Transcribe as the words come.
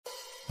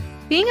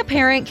Being a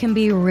parent can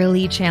be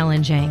really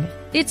challenging.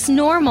 It's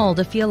normal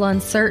to feel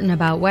uncertain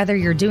about whether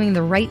you're doing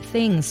the right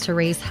things to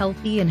raise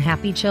healthy and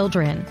happy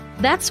children.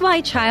 That's why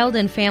Child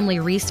and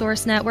Family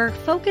Resource Network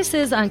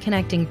focuses on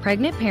connecting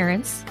pregnant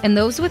parents and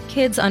those with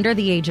kids under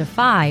the age of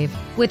 5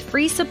 with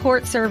free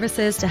support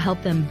services to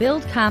help them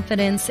build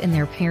confidence in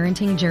their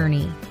parenting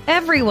journey.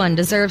 Everyone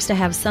deserves to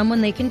have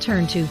someone they can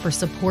turn to for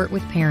support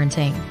with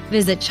parenting.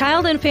 Visit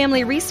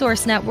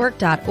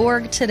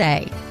childandfamilyresourcenetwork.org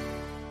today.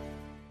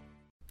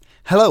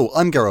 Hello,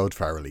 I'm Gearóid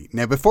Farrelly.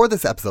 Now, before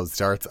this episode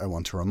starts, I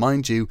want to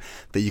remind you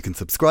that you can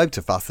subscribe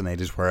to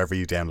Fascinated wherever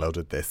you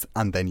downloaded this,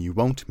 and then you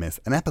won't miss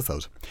an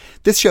episode.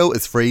 This show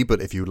is free,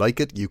 but if you like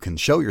it, you can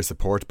show your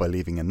support by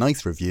leaving a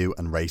nice review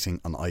and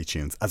rating on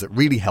iTunes, as it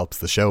really helps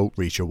the show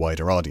reach a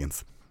wider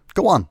audience.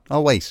 Go on,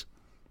 I'll wait.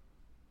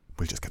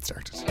 We'll just get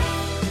started.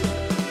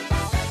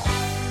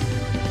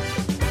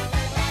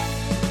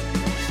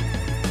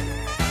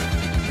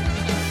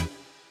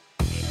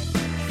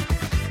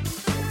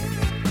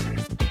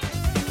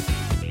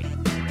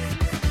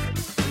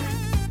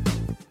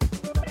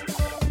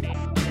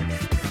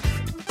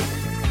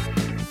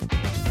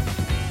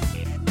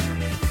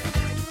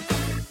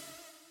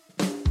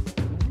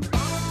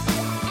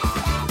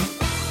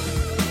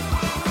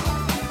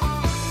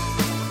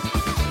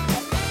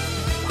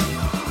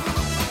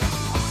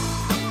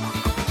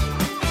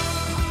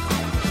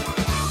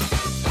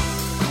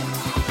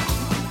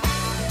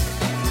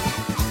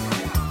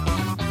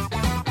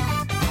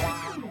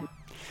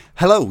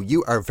 Hello,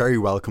 you are very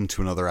welcome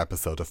to another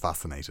episode of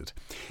Fascinated.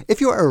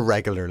 If you are a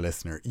regular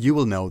listener, you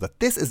will know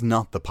that this is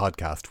not the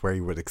podcast where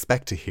you would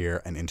expect to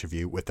hear an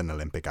interview with an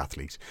Olympic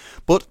athlete.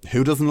 But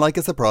who doesn't like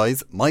a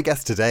surprise? My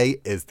guest today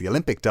is the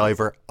Olympic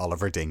diver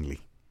Oliver Dingley.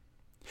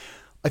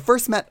 I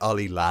first met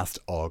Ollie last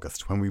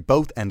August when we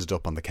both ended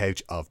up on the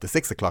couch of the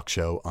 6 o'clock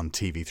show on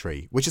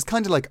TV3, which is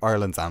kind of like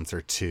Ireland's answer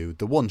to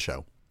The One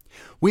Show.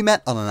 We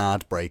met on an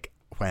ad break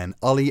when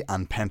Ollie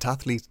and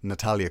pentathlete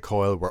Natalia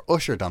Coyle were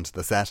ushered onto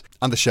the set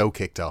and the show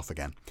kicked off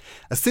again.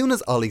 As soon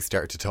as Ollie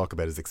started to talk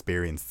about his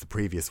experience the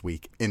previous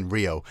week in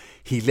Rio,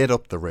 he lit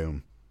up the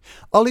room.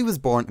 Ollie was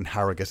born in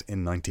Harrogate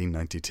in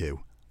 1992.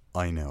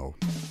 I know.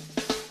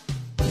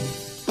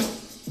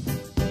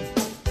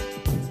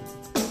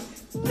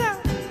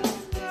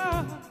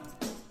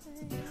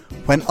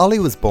 When Ollie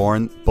was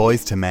born,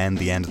 Boys to Men,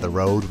 The End of the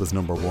Road was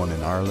number 1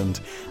 in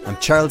Ireland, and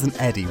Charles and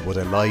Eddie, Would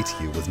I Lie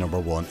to You was number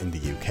 1 in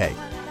the UK.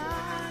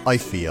 I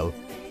feel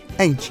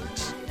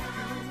ancient.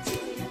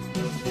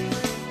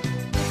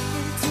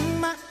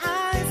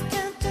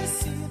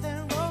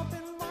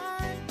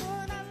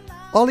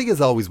 Ollie has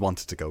always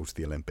wanted to go to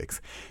the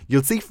Olympics.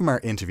 You'll see from our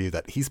interview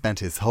that he spent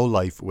his whole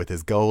life with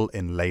his goal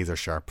in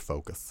laser-sharp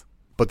focus.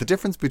 But the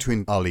difference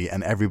between Ollie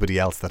and everybody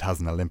else that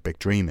has an Olympic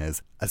dream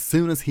is, as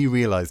soon as he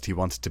realised he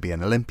wanted to be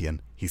an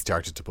Olympian, he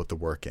started to put the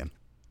work in.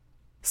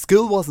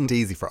 School wasn't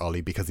easy for Ollie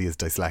because he is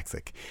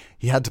dyslexic.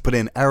 He had to put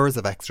in hours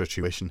of extra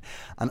tuition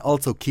and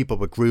also keep up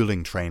a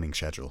gruelling training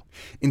schedule.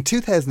 In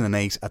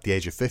 2008, at the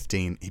age of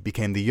 15, he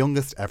became the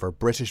youngest ever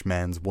British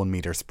men's 1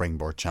 metre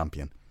springboard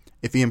champion.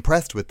 If he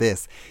impressed with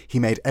this, he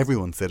made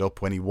everyone sit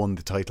up when he won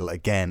the title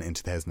again in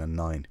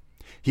 2009.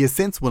 He has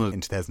since won it in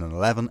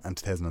 2011 and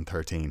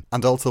 2013,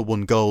 and also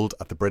won gold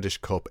at the British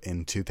Cup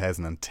in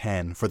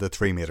 2010 for the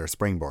 3 metre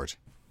springboard.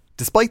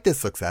 Despite this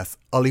success,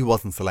 Ollie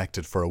wasn't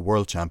selected for a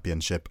World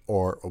Championship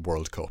or a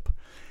World Cup.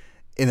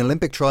 In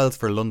Olympic trials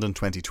for London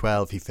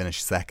 2012, he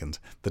finished second.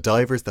 The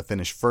divers that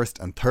finished first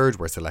and third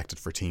were selected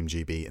for Team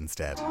GB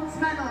instead.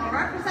 Medal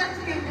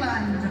representing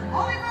England,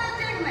 Oliver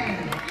Dingley.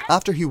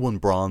 After he won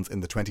bronze in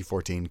the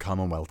 2014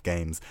 Commonwealth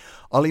Games,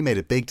 Ollie made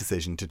a big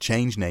decision to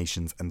change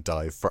nations and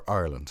dive for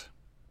Ireland.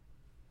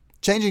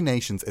 Changing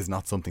nations is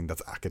not something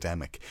that's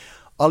academic.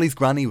 Ollie's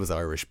granny was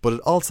Irish, but it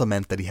also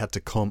meant that he had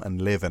to come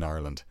and live in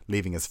Ireland,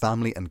 leaving his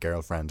family and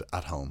girlfriend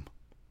at home.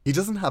 He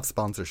doesn't have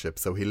sponsorship,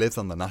 so he lives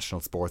on the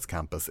National Sports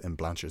Campus in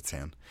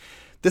Blanchardstown.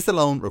 This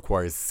alone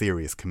requires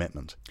serious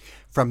commitment.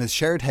 From his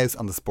shared house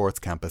on the sports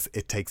campus,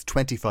 it takes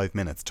 25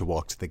 minutes to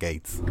walk to the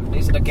gates.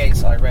 These are the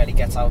gates I rarely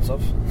get out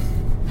of.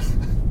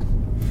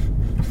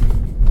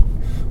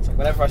 It's like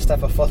whenever I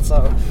step a foot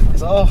out,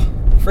 it's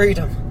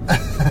freedom.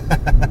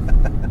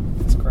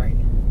 It's great.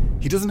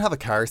 He doesn't have a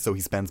car, so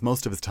he spends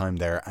most of his time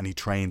there and he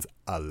trains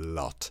a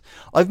lot.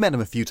 I've met him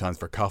a few times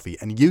for coffee,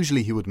 and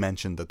usually he would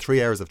mention the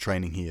 3 hours of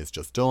training he has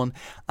just done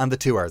and the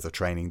 2 hours of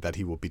training that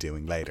he will be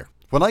doing later.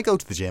 When I go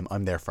to the gym,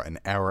 I'm there for an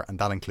hour, and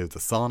that includes a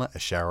sauna, a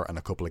shower and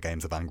a couple of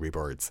games of Angry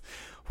Birds.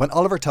 When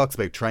Oliver talks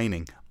about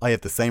training, I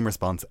have the same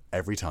response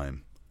every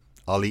time.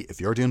 Ollie, if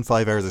you're doing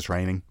 5 hours of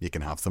training, you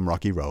can have some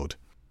rocky road.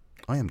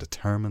 I am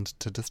determined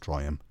to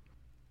destroy him.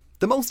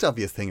 The most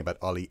obvious thing about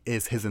Ollie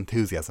is his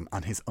enthusiasm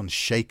and his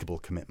unshakable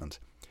commitment.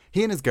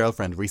 He and his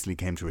girlfriend recently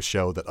came to a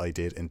show that I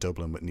did in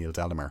Dublin with Neil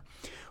Delamere.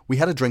 We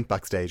had a drink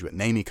backstage with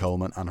Naomi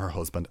Coleman and her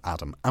husband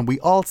Adam, and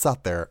we all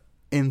sat there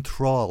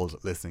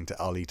enthralled listening to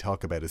Ollie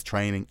talk about his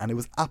training, and it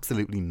was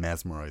absolutely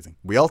mesmerising.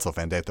 We also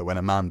found out that when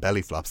a man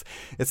belly flops,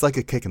 it's like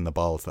a kick in the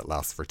balls that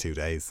lasts for 2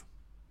 days.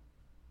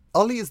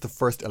 Ollie is the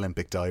first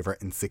Olympic diver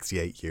in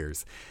 68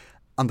 years.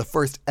 and the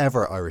first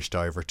ever Irish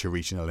diver to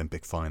reach an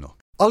Olympic final.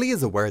 Ollie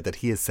is aware that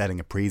he is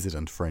setting a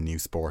precedent for a new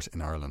sport in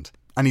Ireland,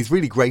 and he's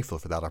really grateful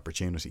for that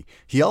opportunity.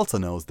 He also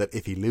knows that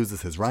if he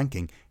loses his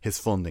ranking, his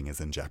funding is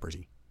in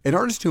jeopardy. In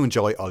order to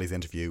enjoy Ollie's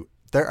interview,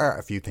 there are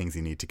a few things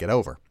you need to get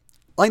over.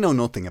 I know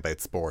nothing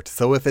about sport,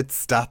 so if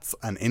it's stats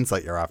and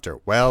insight you're after,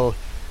 well,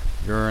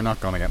 you're not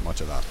going to get much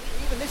of that.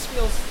 Even this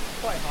feels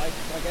quite high,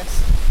 I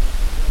guess.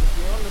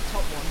 You're on the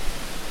top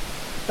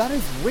one. That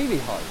is really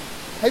high.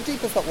 How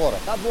deep is that water?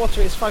 That water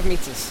is 5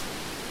 meters. It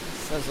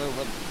says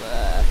over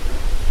there.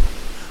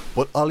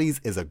 But Ollie's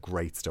is a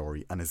great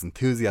story and his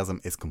enthusiasm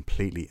is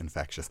completely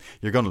infectious.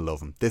 You're going to love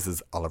him. This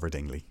is Oliver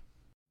Dingley.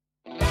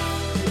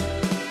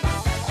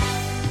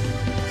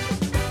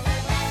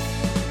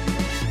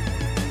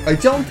 I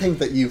don't think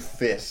that you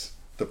fit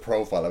the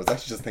profile. I was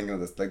actually just thinking of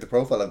this, like the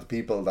profile of the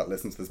people that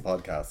listen to this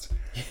podcast,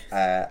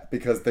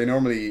 because they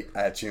normally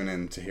tune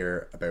in to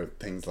hear about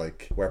things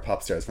like where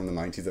pop stars from the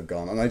 90s have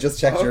gone, and I just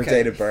checked your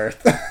date of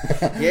birth.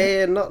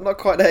 yeah, not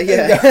quite there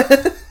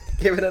yet.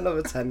 Give it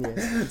another 10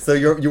 years. So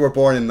you were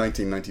born in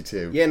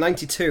 1992. Yeah,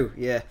 92.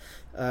 Yeah,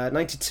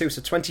 92.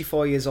 So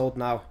 24 years old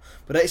now.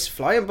 But it's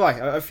flying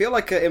by. I feel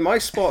like in my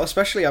sport,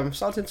 especially, I'm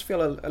starting to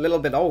feel a little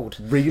bit old.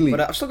 Really? But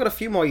I've still got a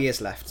few more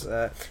years left.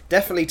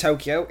 Definitely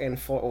Tokyo in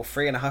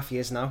 3.5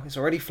 years now. It's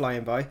already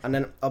flying by. And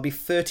then I'll be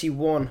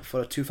 31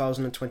 for the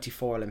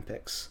 2024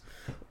 Olympics,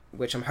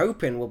 which I'm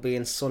hoping will be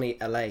in sunny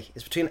LA.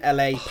 It's between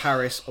LA,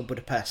 Paris, or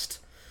Budapest.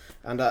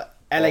 And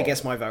LA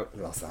gets my vote.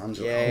 Los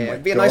Angeles. Yeah, oh my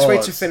it'd be a nice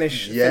way to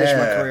finish my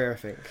career, I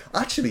think.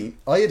 Actually,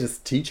 I had a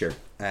teacher,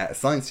 a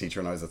science teacher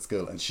when I was at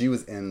school, and she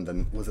was in the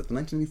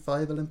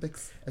 1985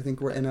 Olympics? I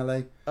think we're in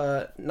LA.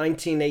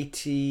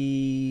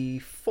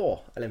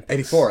 1984 Olympics.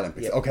 84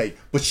 Olympics, yeah. Okay.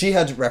 But she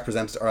had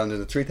represented Ireland in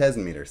the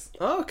 3,000 metres.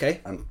 Oh,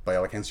 okay. And by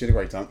all accounts, she had a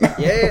great time.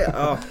 Yeah.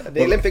 Oh,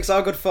 the Olympics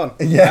are good fun.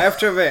 Yeah. I have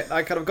to admit,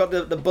 I kind of got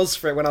the buzz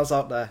for it when I was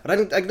out there. But I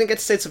didn't get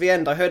to stay to the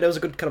end. I heard there was a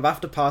good kind of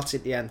after party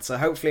at the end. So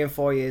hopefully in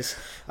 4 years,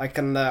 I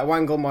can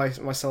wangle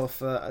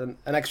myself an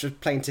extra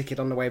plane ticket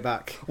on the way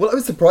back. Well, I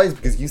was surprised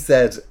because you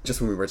said, just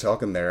when we were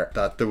talking there,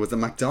 that there was a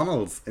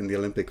McDonald's in the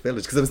Olympic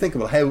Village. Because I was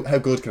thinking, well, how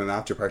good can an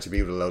after party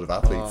be with a load of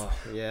athletes? Oh,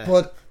 yeah.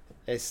 But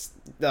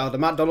the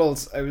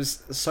McDonald's, it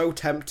was so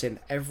tempting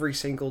every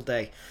single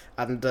day.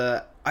 And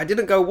I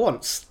didn't go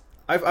once.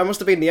 I must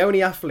have been the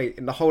only athlete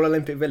in the whole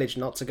Olympic Village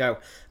not to go.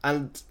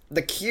 And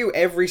the queue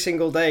every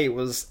single day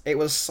was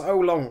so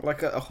long,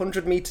 like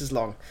 100 meters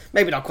long.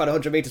 Maybe not quite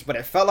 100 meters, but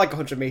it felt like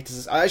 100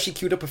 meters. I actually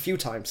queued up a few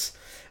times.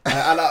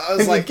 And I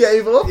was like, you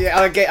gave up? Yeah,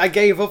 I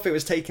gave up. It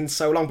was taking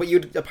so long. But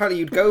you'd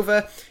go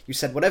there, you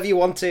said whatever you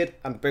wanted,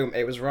 and boom,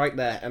 it was right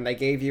there. And they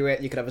gave you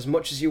it. You could have as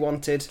much as you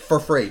wanted. For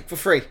free? For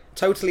free.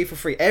 Totally for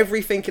free.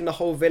 Everything in the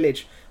whole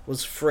village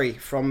was free.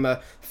 From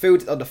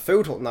food, the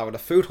food hall. No, the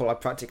food hall, I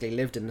practically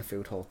lived in the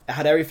food hall. It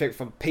had everything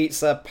from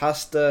pizza,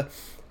 pasta,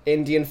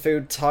 Indian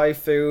food, Thai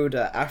food,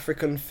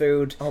 African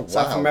food,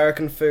 South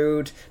American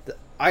food.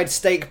 I had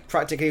steak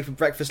practically for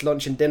breakfast,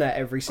 lunch, and dinner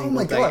every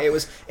single day. God.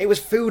 It was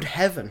food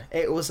heaven.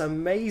 It was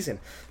amazing,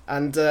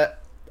 and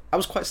I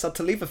was quite sad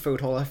to leave the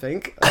food hall. I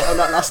think on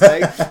that last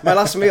day, my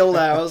last meal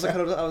there, it was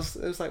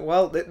like,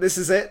 well, this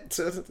is it.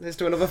 Let's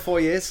do another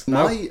 4 years.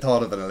 No. I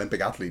thought of an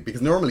Olympic athlete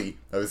because normally,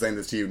 I was saying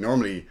this to you,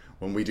 normally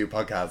when we do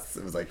podcasts,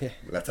 it was like,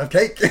 let's have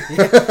cake.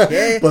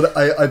 Yeah. But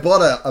I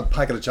bought a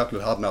packet of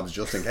chocolate hobnobs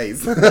just in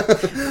case.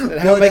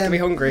 How making me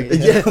hungry.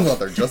 Yeah, well,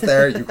 they're just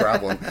there, you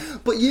grab one.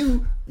 But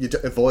you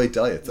avoid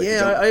diets. Like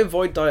I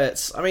avoid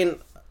diets. I mean,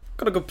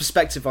 got a good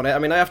perspective on it. I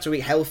mean, I have to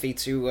eat healthy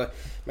to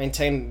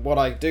maintain what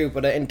I do.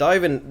 But in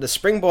diving, the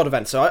springboard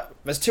event, so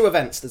there's two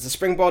events. There's the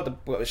springboard,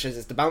 which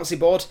is the bouncy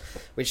board,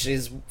 which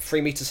is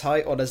 3 meters high,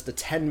 or there's the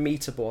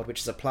 10-meter board, which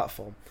is a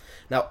platform.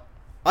 Now,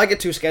 I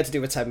get too scared to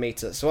do a 10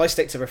 meter, so I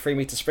stick to a 3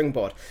 meter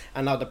springboard.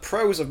 And now the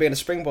pros of being a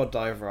springboard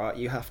diver are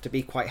you have to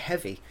be quite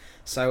heavy.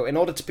 So in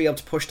order to be able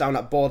to push down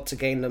that board to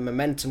gain the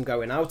momentum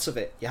going out of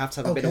it, you have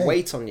to have a bit of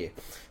weight on you.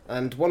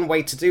 And one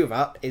way to do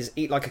that is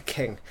eat like a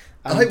king.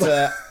 And,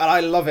 and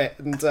I love it.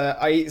 And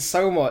I eat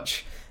so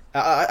much.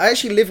 I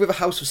actually live with a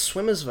house of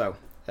swimmers, though.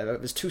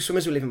 There's 2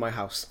 swimmers who live in my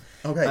house.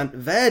 Okay. And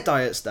their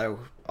diets,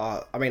 though,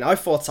 are... I mean, I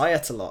thought I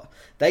ate a lot.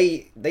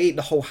 They eat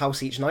the whole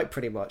house each night,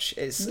 pretty much.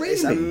 It's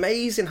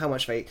amazing how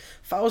much they eat.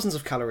 Thousands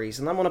of calories.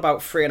 And I'm on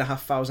about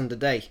 3,500 a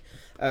day.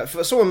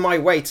 For someone my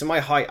weight and my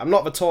height, I'm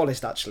not the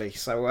tallest actually,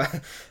 so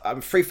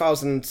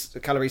 3,000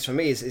 calories for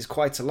me is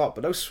quite a lot,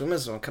 but those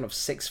swimmers are on kind of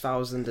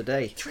 6,000 a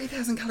day.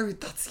 3,000 calories,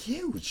 that's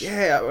huge.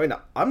 Yeah, I mean,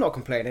 I'm not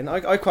complaining,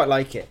 I quite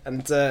like it.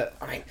 And I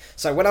mean,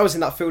 so when I was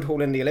in that food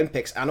hall in the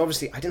Olympics, and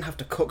obviously I didn't have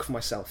to cook for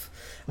myself.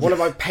 One of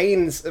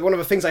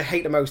the things I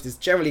hate the most is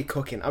generally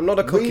cooking. I'm not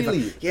a cooking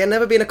fan. Yeah,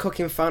 never been a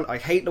cooking fan. I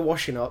hate the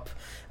washing up.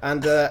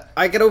 And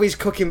I get all these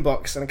cooking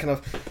books and I kind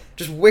of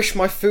just wish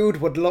my food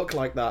would look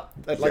like that.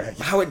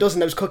 How it does in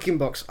those cooking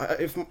books.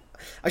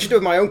 I should do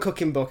my own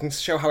cooking book and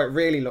show how it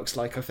really looks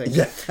like, I think.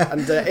 Yeah.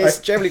 And it's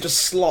generally just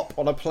slop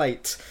on a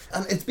plate.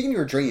 And it's been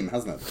your dream,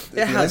 hasn't it?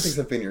 It has. Olympics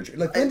have been your dream.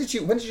 Like, when did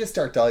you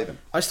start diving?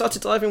 I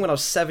started diving when I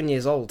was 7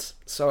 years old.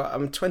 So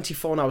I'm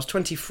 24 now. I was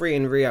 23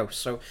 in Rio.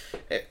 So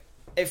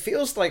it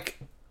feels like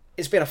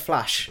it's been a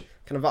flash.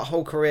 Kind of that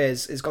whole career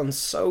is gone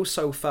so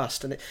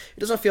fast, and it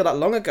doesn't feel that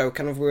long ago.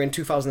 Kind of we were in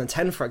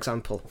 2010, for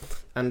example,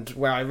 and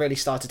where I really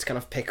started to kind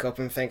of pick up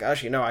and think,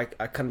 actually, no,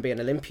 I can be an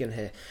Olympian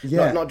here.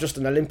 Yeah. Not just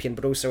an Olympian,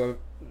 but also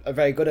a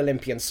very good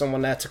Olympian,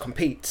 someone there to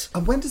compete.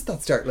 And when does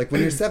that start? Like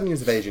when you're 7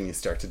 years of age and you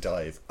start to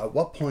dive, at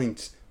what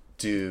point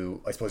do,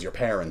 I suppose, your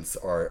parents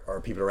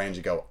or people around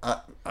you go,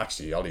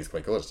 actually, Ollie's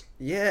quite good?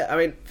 Yeah, I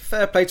mean,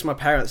 fair play to my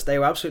parents. They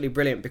were absolutely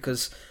brilliant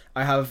because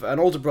I have an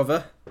older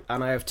brother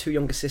and I have 2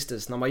 younger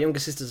sisters. Now, my younger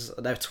sisters,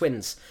 they're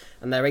twins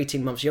and they're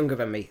 18 months younger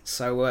than me.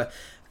 So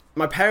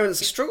my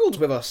parents struggled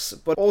with us,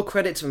 but all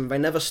credit to them, they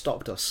never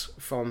stopped us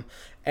from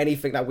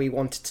anything that we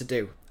wanted to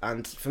do.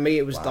 And for me,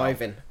 it was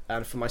diving.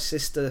 And for my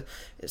sister,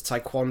 it's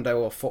taekwondo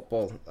or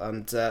football.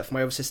 And for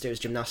my other sister, it was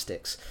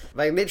gymnastics.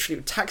 They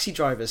literally, taxi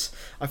drivers,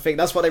 I think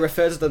that's what they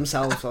refer to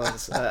themselves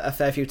as a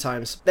fair few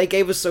times. They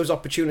gave us those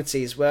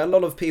opportunities where a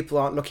lot of people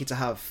aren't lucky to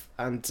have.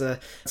 And so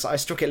I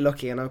struck it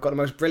lucky, and I've got the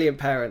most brilliant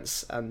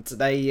parents. And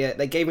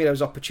they gave me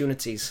those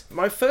opportunities.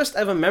 My first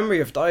ever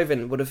memory of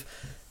diving would have...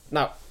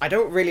 Now, I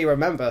don't really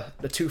remember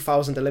the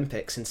 2000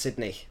 Olympics in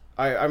Sydney.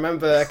 I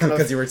remember kind of...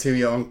 Because you were too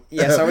young.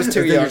 Yes, I was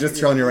too young. You're just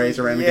throwing your age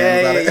around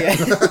again.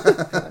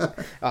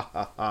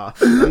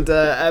 And,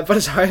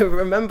 but I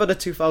remember the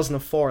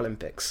 2004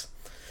 Olympics.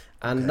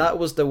 And that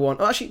was the one...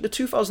 Oh, actually, the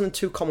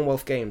 2002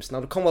 Commonwealth Games.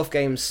 Now, the Commonwealth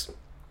Games...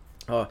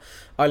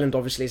 Ireland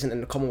obviously isn't in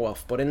the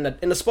Commonwealth, but in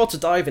the sport of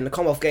diving, the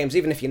Commonwealth Games,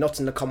 even if you're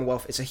not in the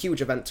Commonwealth, it's a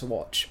huge event to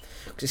watch.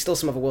 Because there's still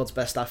some of the world's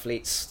best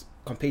athletes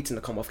compete in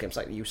the Commonwealth Games,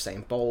 like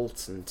Usain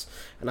Bolt and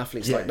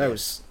athletes like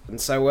those.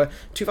 And so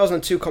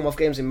 2002 Commonwealth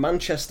Games in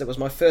Manchester was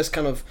my first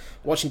kind of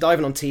watching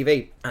diving on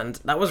TV, and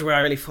that was where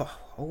I really thought,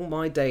 oh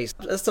my days,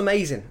 that's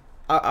amazing.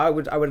 I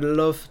would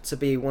love to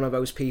be one of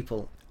those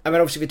people. And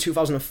then obviously the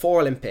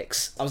 2004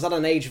 Olympics, I was at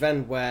an age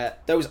then where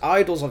those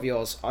idols of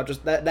yours are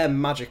just, they're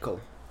magical.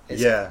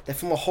 They're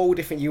from a whole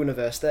different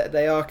universe.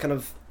 They are kind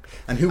of...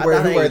 And who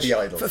were the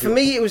idols? For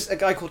me, it was a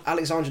guy called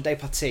Alexandre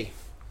Despatie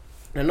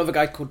and another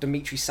guy called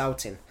Dimitri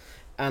Sautin.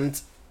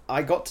 And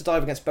I got to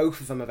dive against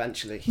both of them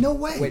eventually. No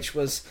way! Which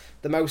was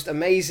the most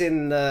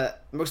amazing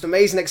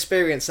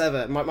experience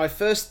ever. My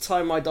first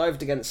time I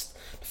dived against...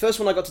 The first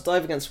one I got to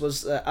dive against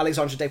was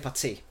Alexandre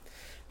Despatie.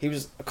 He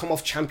was a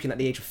Commonwealth champion at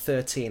the age of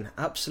 13.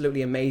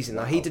 Absolutely amazing.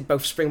 Wow. Now, he did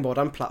both springboard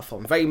and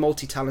platform. Very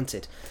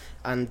multi-talented.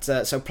 And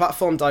so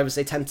platform divers,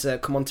 they tend to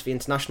come onto the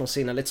international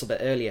scene a little bit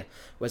earlier,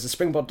 whereas the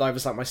springboard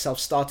divers like myself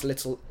start a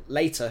little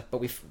later, but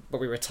we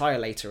retire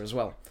later as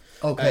well.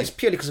 Okay. It's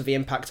purely because of the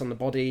impact on the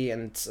body,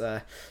 and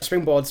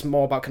springboard's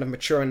more about kind of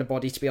maturing the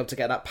body to be able to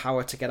get that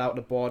power to get out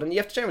the board, and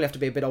you generally have to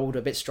be a bit older,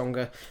 a bit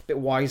stronger, a bit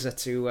wiser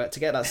to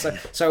get that.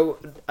 So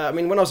I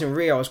mean, when I was in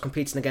Rio, I was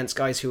competing against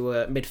guys who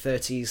were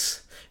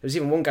mid-30s. There was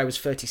even one guy who was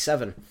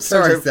 37.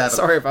 Sorry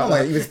about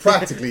that. He was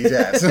practically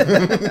dead.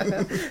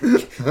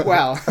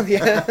 Well,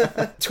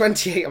 yeah,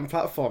 28 on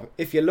platform.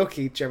 If you're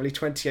lucky, generally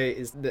 28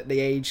 is the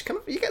age. Kind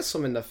of, you get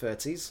some in their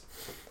 30s.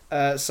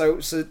 So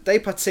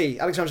Despatie,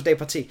 Alexandre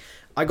Despatie,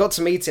 I got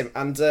to meet him,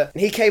 and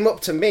he came up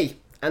to me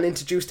and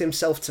introduced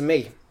himself to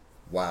me.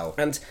 Wow.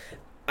 And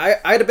I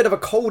had a bit of a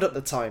cold at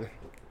the time,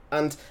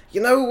 and you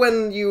know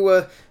when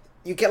you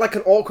get like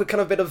an awkward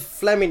kind of bit of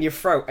phlegm in your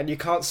throat and you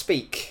can't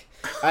speak,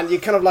 and you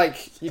kind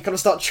of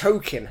start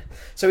choking.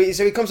 So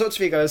he comes up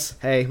to me and goes,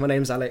 "Hey, my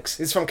name's Alex."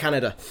 He's from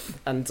Canada,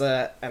 and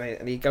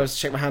he goes to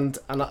shake my hand,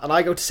 and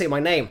I go to say my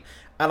name,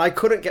 and I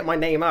couldn't get my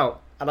name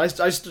out. And I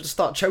just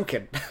start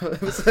choking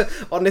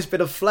on this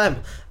bit of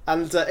phlegm,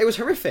 and it was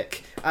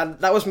horrific. And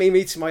that was me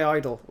meeting my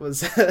idol.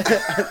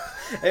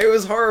 It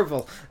was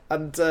horrible.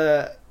 And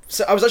so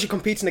I was actually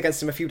competing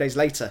against him a few days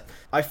later.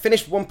 I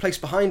finished one place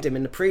behind him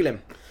in the prelim,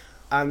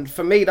 and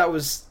for me that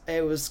was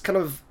the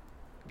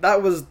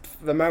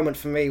moment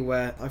for me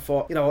where I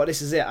thought, you know what,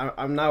 this is it.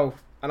 I'm now,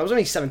 and I was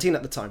only 17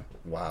 at the time.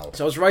 Wow.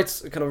 So I was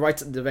right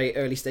at the very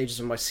early stages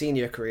of my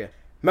senior career.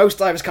 Most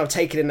divers kind of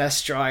take it in their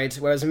stride,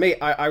 whereas me,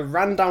 I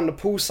ran down the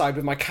poolside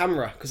with my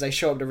camera because they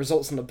show up the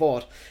results on the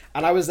board,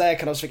 and I was there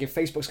because I was thinking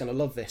Facebook's going to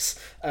love this,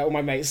 all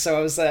my mates. So I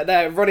was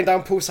there running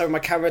down poolside with my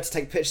camera to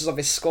take pictures of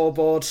his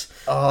scoreboard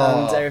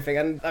and everything.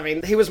 And I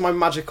mean, he was my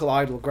magical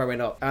idol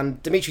growing up.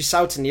 And Dimitri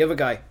Sautin, the other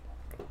guy,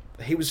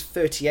 he was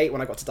 38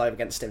 when I got to dive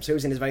against him, so he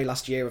was in his very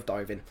last year of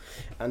diving,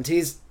 and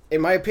he's, in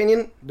my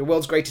opinion, the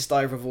world's greatest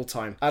diver of all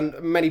time. And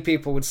many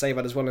people would say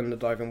that as well in the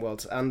diving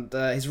world. And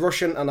he's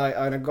Russian, and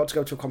I got to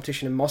go to a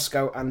competition in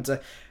Moscow, and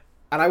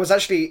I was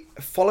actually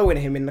following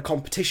him in the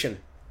competition.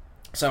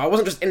 So I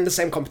wasn't just in the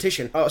same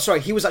competition. Oh, sorry,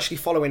 he was actually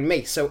following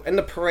me. So in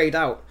the parade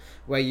out,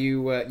 where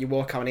you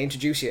walk out and they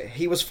introduce you,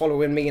 he was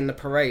following me in the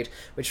parade,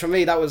 which for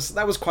me, that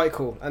was quite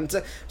cool. And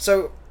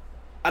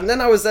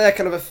then I was there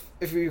kind of,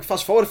 if we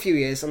fast forward a few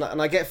years, and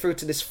I get through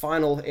to this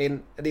final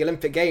in the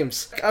Olympic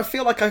Games. I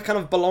feel like I kind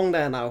of belong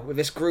there now with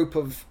this group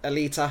of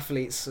elite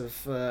athletes.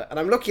 And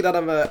I'm lucky that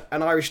I'm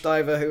an Irish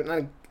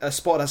diver, a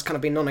sport that's kind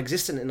of been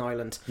non-existent in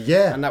Ireland.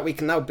 Yeah. And that we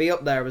can now be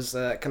up there as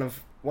kind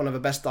of one of the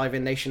best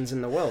diving nations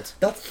in the world.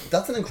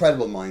 That's an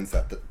incredible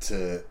mindset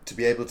to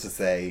be able to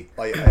say,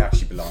 I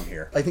actually belong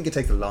here. I think it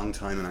takes a long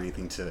time in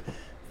anything to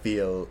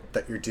feel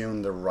that you're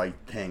doing the right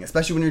thing,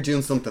 especially when you're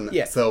doing something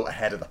so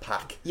ahead of the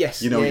pack.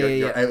 Yes.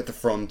 You're out at the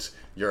front,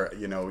 you're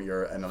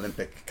an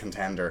Olympic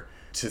contender.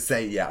 To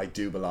say, I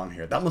do belong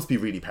here, that must be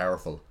really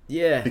powerful.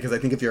 Yeah. Because I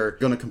think if you're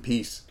going to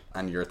compete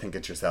and you're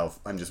thinking to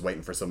yourself, I'm just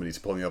waiting for somebody to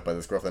pull me up by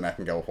the scruff of the neck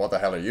and go, what the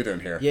hell are you doing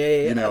here?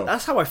 Yeah.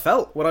 That's how I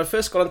felt when I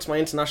first got into my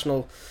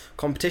international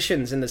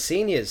competitions in the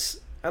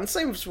seniors. And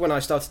same as when I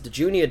started the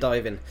junior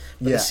diving.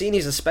 But the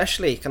seniors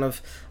especially, kind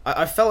of,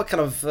 I felt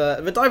kind of,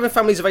 the diving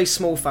family is a very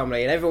small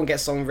family and everyone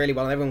gets on really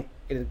well and everyone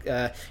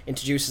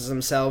introduces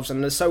themselves,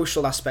 and the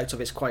social aspect of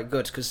it's quite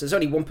good because there's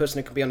only one person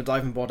who can be on a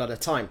diving board at a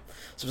time.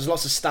 So there's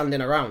lots of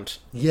standing around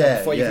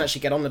before you can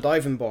actually get on the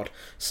diving board.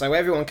 So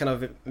everyone kind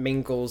of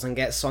mingles and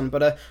gets on.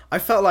 But I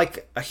felt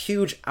like a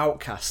huge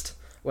outcast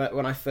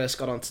when I first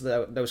got onto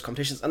those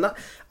competitions. And that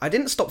I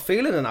didn't stop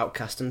feeling an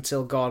outcast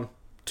until gone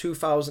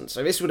 2000,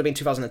 so this would have been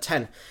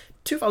 2010.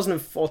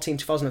 2014,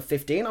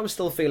 2015, I was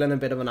still feeling a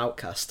bit of an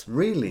outcast.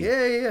 Really?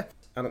 Yeah.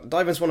 And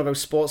diving's one of those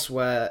sports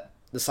where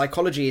the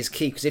psychology is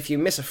key, because if you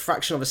miss a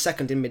fraction of a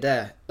second in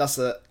midair, that's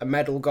a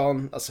medal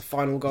gone, that's a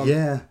final gone,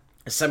 a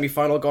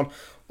semi-final gone,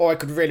 or it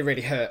could really,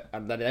 really hurt,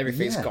 and then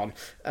everything's gone.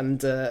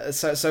 And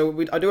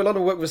so I do a lot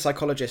of work with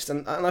psychologists,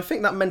 and I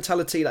think that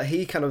mentality that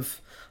he kind of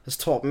has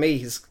taught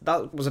me,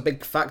 that was a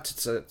big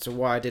factor to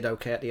why I did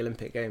okay at the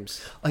Olympic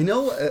Games. I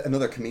know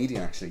another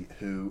comedian actually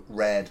who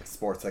read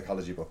sports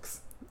psychology books,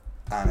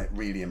 and it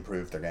really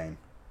improved their game.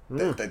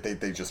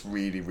 They just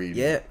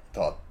really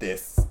thought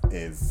this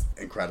is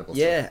incredible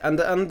stuff.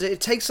 And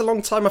it takes a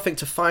long time, I think,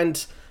 to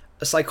find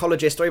a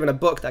psychologist or even a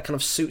book that kind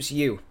of suits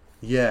you.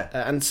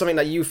 And something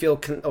that you feel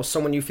or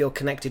someone you feel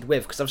connected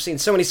with, because I've seen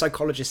so many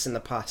psychologists in the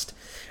past,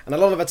 and a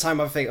lot of the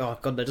time I think, oh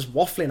god, they're just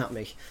waffling at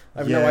me. I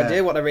have no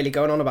idea what they're really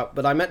going on about.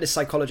 But I met this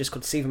psychologist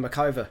called Stephen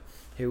McIver,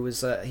 who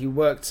was he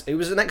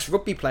was an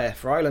ex-rugby player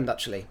for Ireland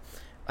actually.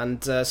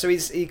 And so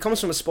he comes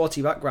from a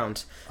sporty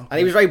background, and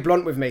he was very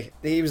blunt with me.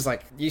 He was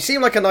like, "You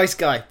seem like a nice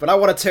guy, but I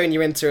want to turn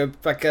you into a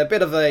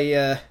bit of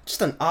a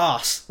just an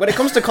arse when it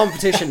comes to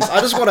competitions.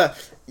 I just want to.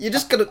 You're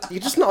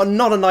just not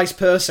a nice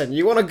person.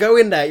 You want to go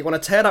in there, you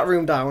want to tear that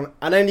room down,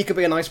 and then you could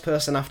be a nice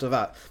person after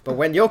that. But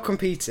when you're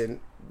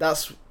competing,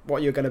 that's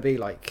what you're going to be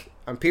like,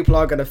 and people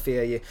are going to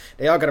fear you.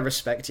 They are going to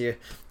respect you.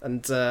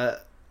 And has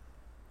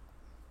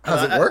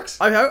it worked?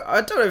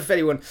 I don't know if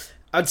anyone.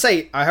 I'd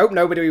say I hope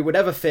nobody would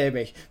ever fear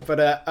me,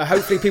 but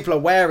hopefully people are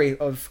wary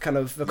of kind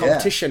of the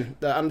competition,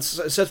 and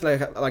certainly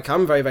like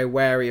I'm very, very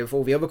wary of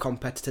all the other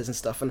competitors and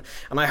stuff, and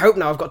I hope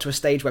now I've got to a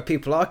stage where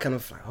people are kind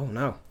of like, oh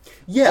no,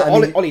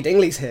 Ollie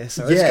Dingley's here,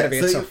 so it's going to be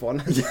a tough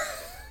one.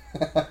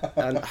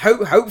 And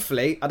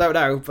hopefully, I don't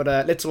know, but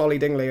little Ollie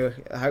Dingley,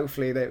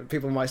 hopefully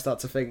people might start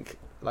to think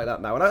like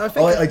that now. And I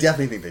think I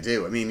definitely think they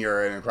do. I mean,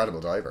 you're an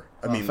incredible diver.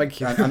 I mean, thank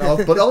you.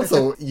 But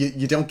also,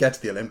 you don't get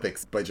to the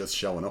Olympics by just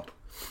showing up.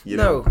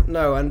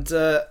 No, and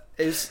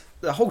it's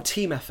the whole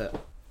team effort.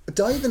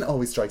 Diving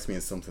always strikes me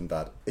as something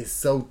that is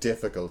so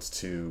difficult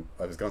to,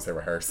 I was going to say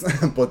rehearse,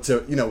 but to,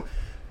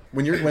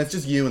 when it's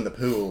just you in the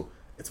pool,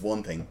 it's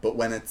one thing, but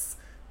when it's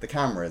the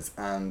cameras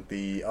and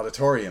the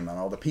auditorium and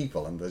all the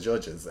people and the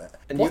judges,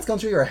 and what's going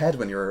through your head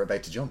when you're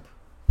about to jump?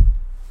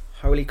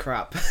 Holy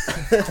crap.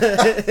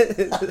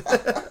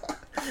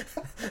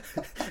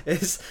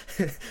 It's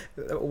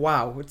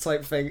wow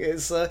type thing.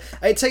 It's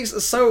it takes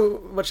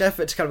so much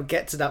effort to kind of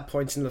get to that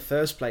point in the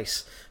first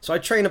place. So I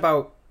train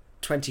about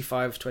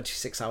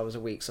 26 hours a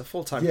week, so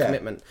full-time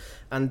commitment,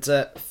 and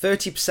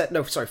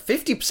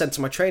 50% of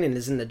my training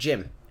is in the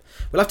gym.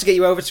 We'll have to get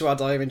you over to our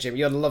diving gym.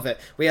 You'll love it.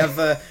 We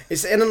have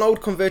it's in an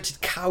old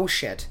converted cow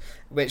shed,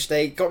 which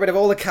they got rid of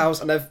all the cows,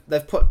 and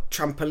they've put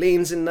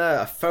trampolines in there,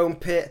 a foam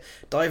pit,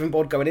 diving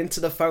board going into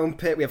the foam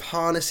pit. We have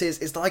harnesses.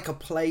 It's like a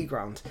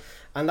playground,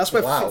 and that's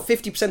where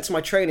 50% of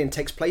my training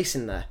takes place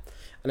in there.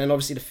 And then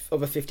obviously the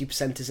other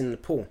 50% is in the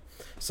pool.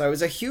 So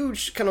it's a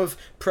huge kind of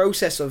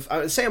process of,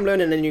 say I'm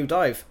learning a new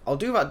dive, I'll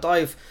do that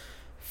dive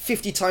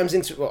 50 times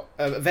into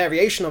a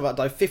variation of that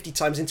dive 50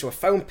 times into a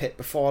foam pit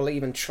before I'll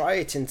even try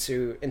it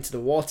into the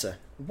water.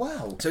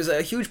 Wow. So it's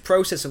a huge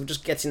process of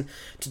just getting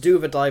to do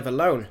the dive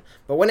alone.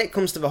 But when it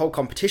comes to the whole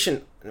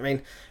competition, I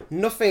mean,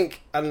 nothing,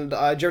 and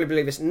I generally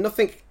believe this,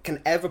 nothing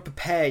can ever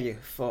prepare you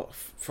for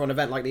an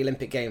event like the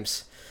Olympic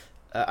Games.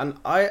 And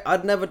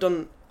I've never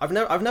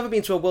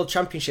been to a World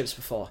Championships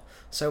before.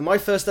 So my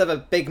first ever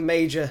big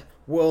major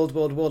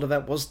world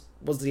event was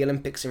the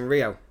Olympics in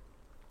Rio.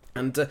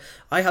 And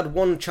I had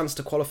one chance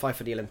to qualify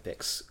for the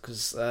Olympics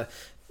because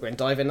in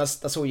diving,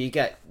 that's all you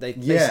get.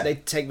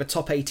 They take the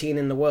top 18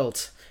 in the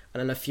world and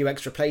then a few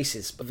extra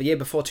places. But the year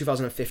before,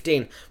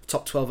 2015, the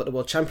top 12 at the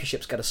World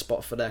Championships get a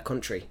spot for their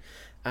country.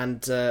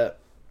 And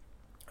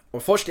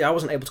unfortunately, I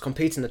wasn't able to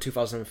compete in the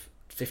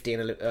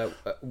 2015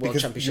 World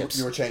Championships.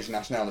 You were changing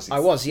nationalities. I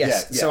was,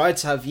 yes. Yeah. So I had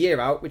to have a year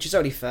out, which is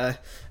only fair.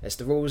 It's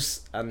the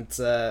rules, and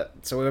so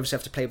we obviously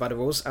have to play by the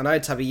rules. And I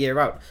had to have a year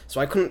out,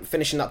 so I couldn't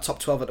finish in that top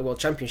 12 at the World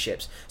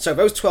Championships. So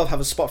those 12 have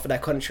a spot for their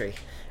country,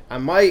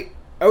 and my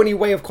only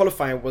way of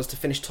qualifying was to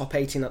finish top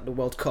 18 at the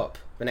World Cup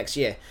the next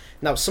year.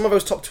 Now, some of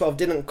those top 12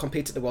 didn't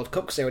compete at the World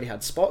Cup because they already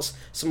had spots.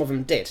 Some of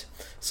them did.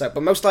 So,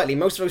 but most likely,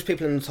 most of those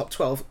people in the top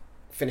 12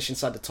 finish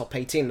inside the top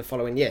 18 the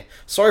following year.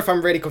 Sorry if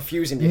I'm really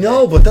confusing you.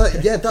 No, but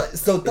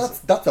that's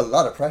a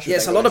lot of pressure. Yeah,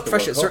 it's a lot of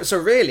pressure. So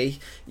really,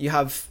 you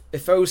have,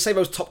 if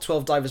those top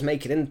 12 divers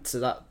make it into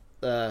that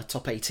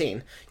top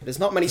 18, there's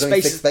not many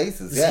spaces. 6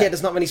 spaces. Yeah,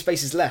 there's not many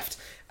spaces left.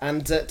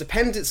 And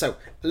so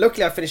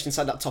luckily I finished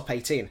inside that top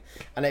 18,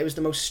 and it was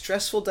the most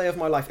stressful day of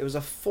my life. It was a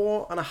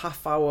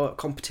 4.5 hour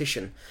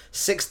competition,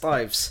 6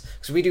 dives.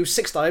 So we do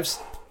 6 dives,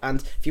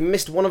 and if you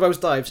missed one of those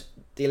dives,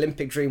 the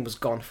Olympic dream was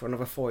gone for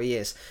another 4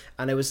 years.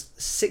 And there was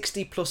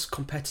 60 plus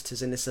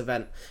competitors in this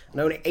event,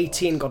 and only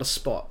 18 got a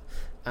spot.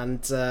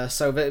 And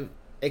so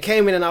it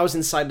came in, and I was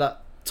inside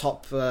that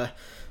top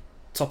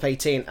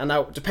 18. And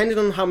now, depending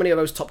on how many of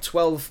those top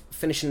 12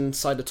 finish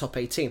inside the top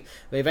 18,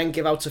 they then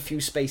give out a few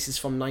spaces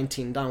from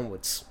 19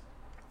 downwards.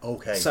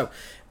 Okay. So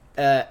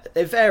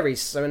it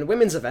varies. So in the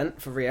women's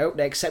event for Rio,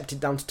 they accepted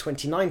down to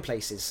 29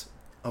 places.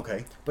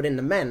 Okay. But in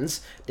the men's,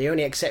 they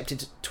only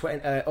accepted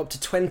up to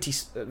 20,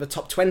 the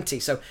top 20.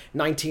 So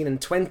 19 and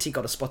 20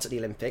 got a spot at the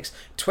Olympics.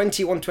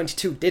 21,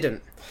 22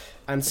 didn't.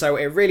 And so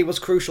it really was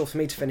crucial for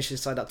me to finish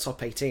inside that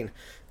top 18.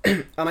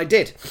 And I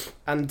did.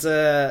 And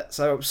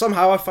so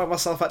somehow I found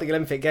myself at the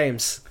Olympic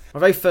Games. My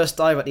very first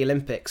dive at the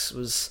Olympics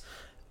was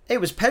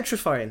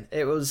petrifying.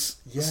 It was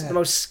the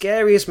most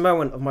scariest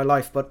moment of my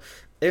life. But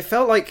it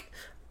felt like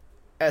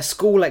a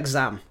school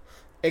exam.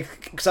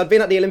 Because I'd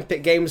been at the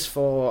Olympic Games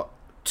for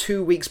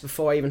 2 weeks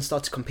before I even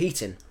started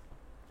competing.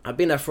 I'd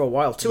been there for a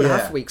while,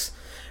 2.5 weeks.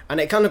 And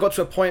it kind of got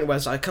to a point where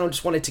I kind of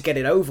just wanted to get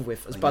it over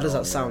with, as bad as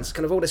that sounds.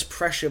 Kind of all this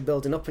pressure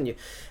building up on you.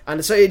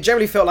 And so it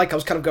generally felt like I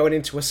was kind of going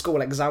into a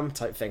school exam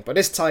type thing. But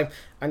this time,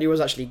 I knew I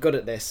was actually good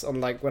at this,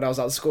 unlike when I was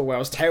at school where I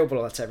was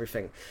terrible at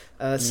everything.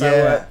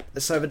 So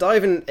the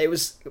diving,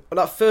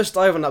 that first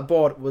dive on that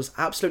board was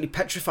absolutely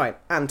petrifying.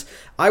 And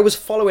I was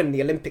following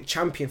the Olympic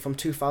champion from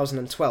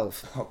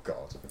 2012. Oh,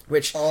 God.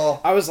 Which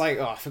I was like,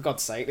 oh, for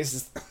God's sake, this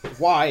is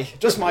why?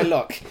 Just my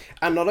luck.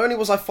 And not only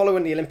was I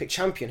following the Olympic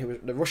champion, who was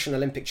the Russian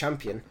Olympic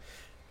champion,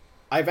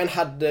 I then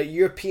had the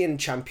European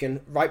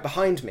champion right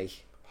behind me,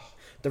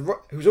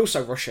 who's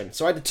also Russian.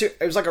 So I had it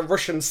was like a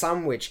Russian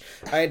sandwich.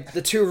 I had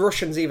the 2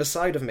 Russians either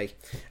side of me,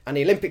 and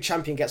the Olympic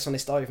champion gets on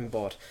this diving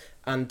board.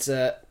 And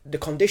the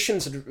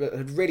conditions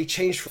had really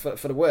changed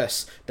for the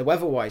worse, the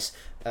weather-wise.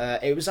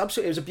 It was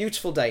a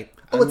beautiful day.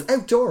 Oh, it's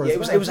outdoors. Yeah,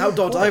 it was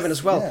outdoor diving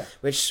as well,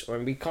 which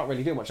we can't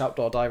really do much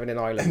outdoor diving in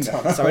Ireland,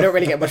 so we don't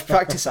really get much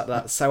practice at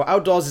that. So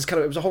outdoors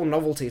it was a whole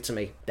novelty to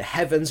me. The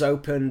heavens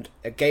opened,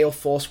 a gale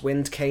force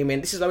wind came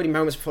in. This is only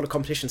moments before the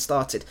competition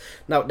started.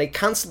 Now they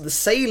cancelled the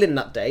sailing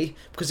that day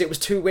because it was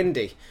too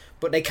windy.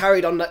 But they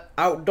carried on the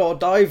outdoor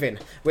diving,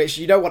 which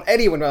you don't want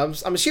anyone. I'm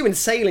assuming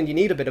sailing, you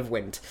need a bit of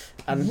wind,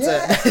 and they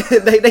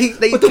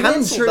but the cancelled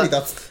wind, surely that.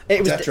 that's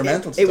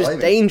detrimental to diving. It was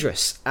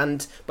dangerous,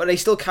 but they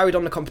still carried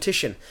on the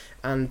competition,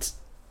 and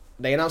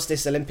they announced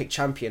this Olympic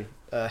champion,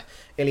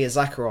 Ilya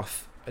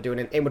Zakharov, doing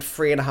an inward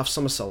 3.5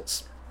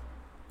 somersaults,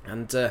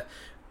 and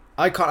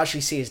I can't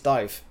actually see his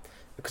dive,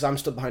 because I'm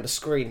stood behind a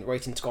screen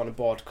waiting to go on the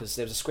board, because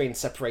there's a screen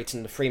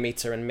separating the 3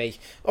 meter and me,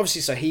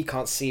 obviously, so he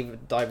can't see the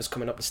divers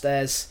coming up the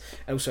stairs.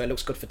 And also it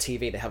looks good for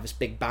TV, they have this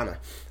big banner,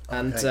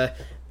 and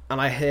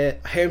I hear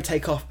him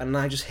take off, and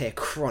I just hear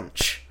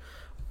crunch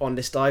on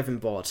this diving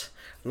board,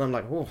 and I'm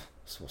like, oh,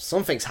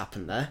 something's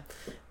happened there.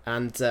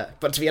 And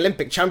but to be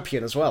Olympic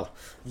champion as well,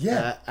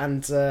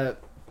 so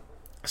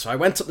I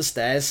went up the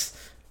stairs,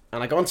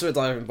 and I go onto a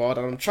diving board,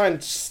 and I'm trying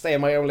to stay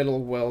in my own little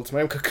world,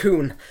 my own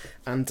cocoon,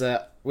 and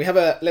we have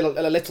a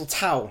little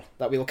towel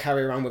that we will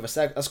carry around with us.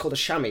 That's called a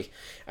chamois,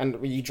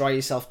 and you dry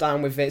yourself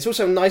down with it. It's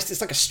also nice.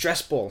 It's like a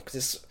stress ball,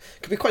 because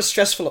it can be quite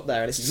stressful up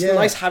there, and it's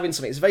nice having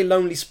something. It's a very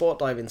lonely sport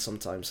diving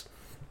sometimes,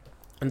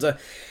 and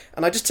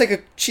I just take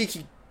a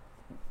cheeky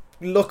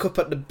look up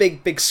at the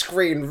big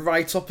screen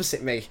right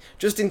opposite me,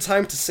 just in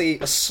time to see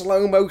a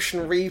slow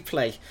motion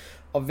replay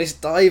of this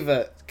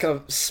diver kind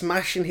of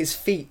smashing his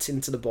feet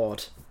into the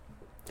board,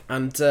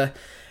 and I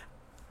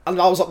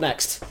was up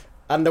next.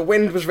 And the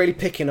wind was really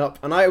picking up,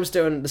 and I was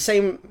doing the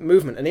same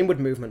movement, an inward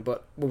movement,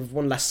 but with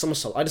one less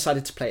somersault. I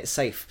decided to play it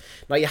safe.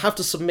 Now, you have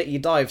to submit your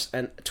dives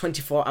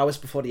 24 hours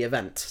before the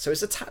event, so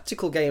it's a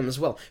tactical game as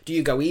well. Do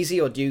you go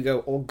easy, or do you go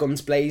all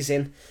guns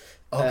blazing?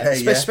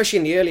 Especially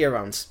in the earlier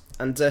rounds.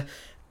 And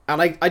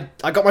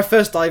I got my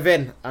first dive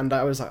in, and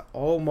I was like,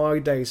 oh my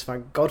days,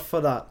 thank God for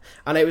that.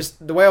 And it was,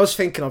 the way I was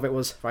thinking of it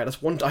was, right,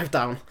 that's 1 dive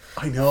down.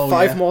 I know,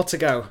 5 more to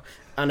go,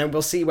 and then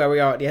we'll see where we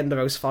are at the end of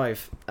those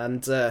 5.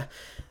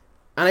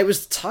 And it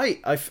was tight.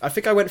 I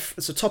think I went...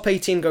 So top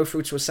 18 go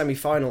through to a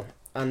semi-final.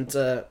 And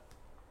the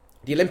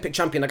Olympic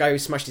champion, the guy who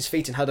smashed his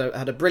feet and had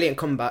a brilliant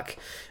comeback.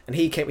 And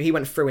he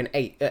went through in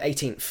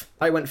 18th.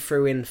 I went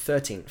through in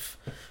 13th.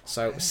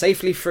 So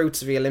safely through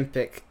to the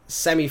Olympic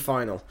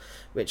semi-final.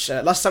 Which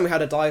last time we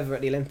had a diver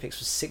at the Olympics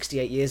was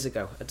 68 years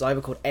ago. A diver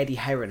called Eddie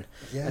Heron.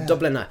 A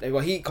Dubliner.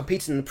 Well, he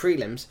competed in the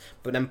prelims,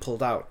 but then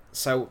pulled out.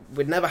 So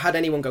we'd never had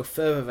anyone go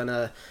further than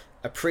a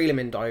a prelim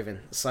in diving.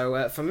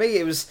 So for me,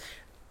 it was,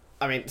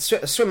 I mean,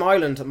 Swim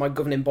Ireland, my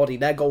governing body,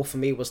 their goal for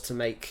me was to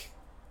make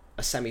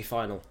a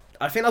semi-final.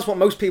 I think that's what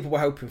most people were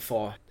hoping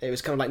for. It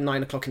was kind of like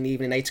 9 o'clock in the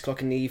evening, 8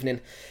 o'clock in the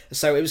evening.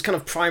 So it was kind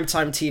of prime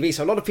time TV.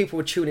 So a lot of people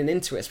were tuning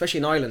into it, especially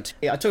in Ireland.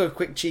 I took a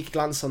quick cheeky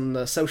glance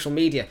on social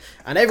media,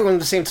 and everyone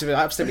seemed to be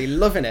absolutely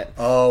loving it.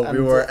 Oh, and,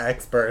 we were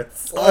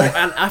experts.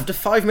 And after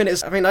 5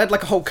 minutes, I mean, I had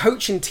like a whole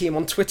coaching team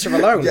on Twitter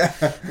alone,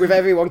 with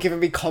everyone giving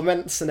me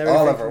comments and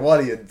everything. Oliver, what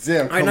are you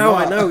doing? I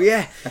know,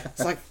 yeah.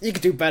 It's like, you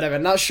could do better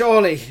than that,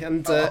 surely.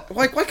 And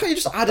why can't you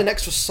just add an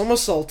extra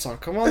somersault on?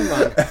 Come on,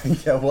 man.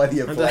 Yeah, what are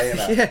you playing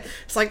at? Yeah,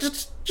 it's like,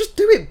 just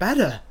do it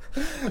better.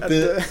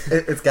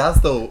 It's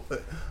gas though.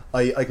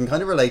 I can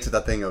kind of relate to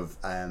that thing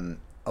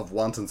of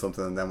wanting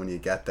something, and then when you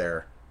get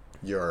there,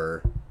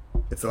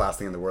 it's the last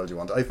thing in the world you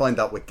want. I find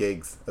that with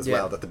gigs as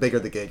well, that the bigger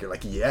the gig, you're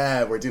like,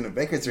 yeah, we're doing a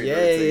Baker Street,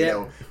 you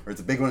know, or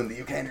it's a big one in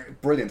the UK, and you're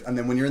brilliant. And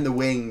then when you're in the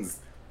wings,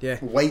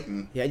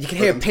 waiting, you can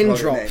hear a pin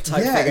drop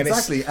type thing.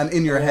 Exactly. And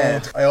in your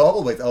head, I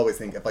always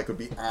think, if I could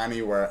be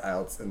anywhere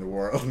else in the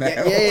world now,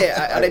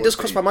 and it does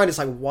cross my mind. It's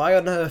like, why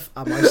on earth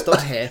am I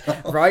stood here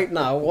right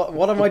now?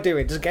 What am I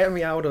doing? Just get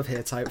me out of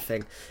here, type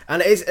thing.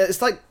 And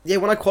it's like,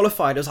 when I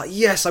qualified, I was like,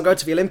 yes, I'll go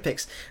to the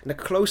Olympics. And the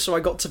closer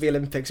I got to the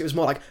Olympics, it was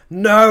more like,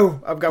 no,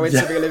 I'm going to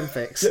the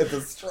Olympics.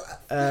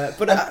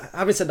 But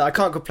having said that, I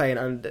can't complain,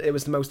 and it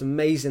was the most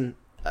amazing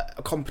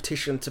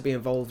competition to be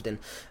involved in.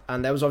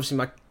 And that was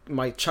obviously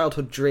my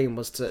childhood dream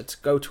was to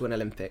go to an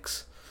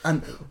Olympics.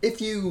 And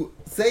if you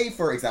say,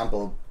 for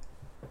example,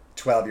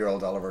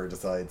 12-year-old Oliver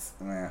decides,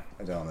 I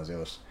don't want to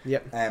do it.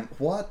 Yep.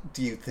 What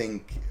do you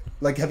think?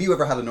 Like, have you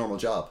ever had a normal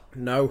job?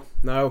 No.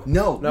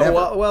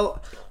 Never.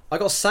 Well, I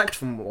got sacked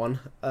from one.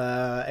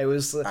 It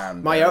was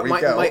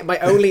my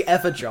only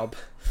ever job.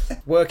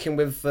 Working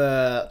with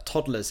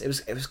toddlers. It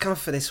was kind of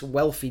for this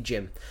wealthy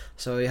gym.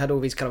 So you had all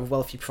these kind of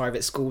wealthy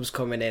private schools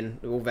coming in,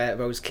 all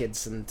those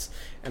kids and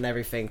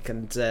everything,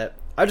 and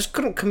I just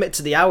couldn't commit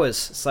to the hours,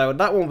 so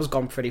that one was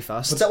gone pretty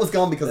fast. But that was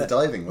gone because of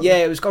diving, wasn't it?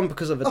 Yeah, it was gone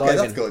because of the diving. Okay,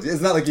 that's good.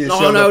 It's not like you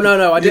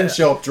I didn't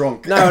show up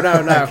drunk.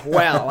 No.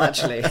 Well,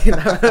 actually,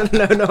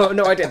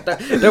 no, I didn't.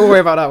 Don't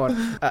worry about that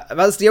one.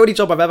 That's the only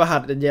job I've ever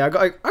had, and I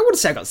wouldn't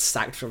say I got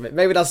sacked from it.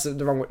 Maybe that's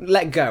the wrong word.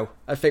 Let go.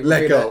 I think.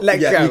 Let go.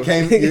 Let go. You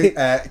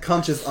came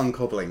conscious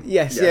uncoupling.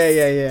 Yes.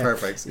 Yeah.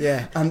 Perfect.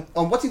 Yeah. And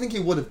what do you think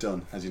you would have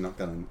done had you not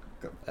gone?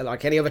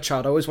 Like any other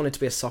child, I always wanted to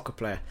be a soccer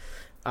player,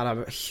 and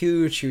I'm a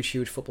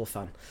huge football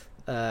fan.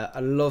 I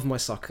love my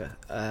soccer.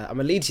 I'm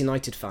a Leeds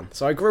United fan.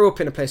 So I grew up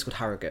in a place called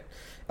Harrogate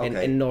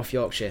in North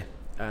Yorkshire,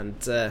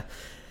 and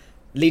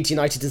Leeds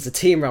United is the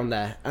team around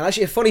there. And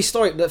actually, a funny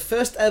story, the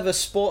first ever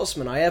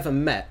sportsman I ever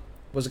met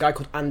was a guy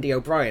called Andy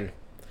O'Brien,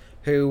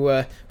 who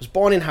was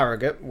born in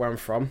Harrogate, where I'm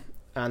from,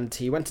 and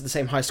he went to the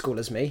same high school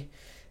as me,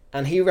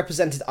 and he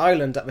represented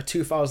Ireland at the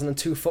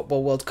 2002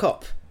 Football World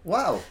Cup.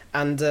 Wow.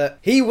 And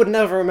he would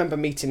never remember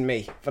meeting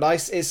me, but I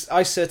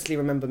certainly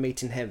remember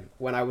meeting him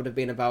when I would have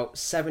been about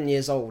 7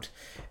 years old,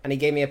 and he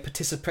gave me a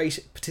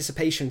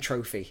participation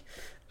trophy.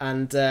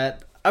 And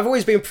I've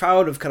always been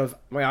proud of kind of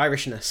my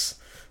Irishness.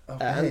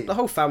 Okay. And the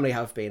whole family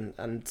have been,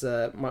 and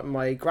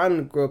my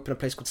gran grew up in a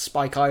place called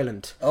Spike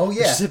Island. Oh yeah,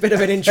 which is a bit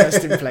of an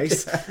interesting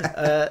place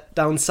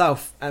down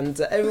south, and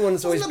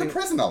everyone's always been a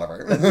prison,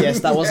 Oliver.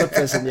 Yes, that was a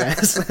prison.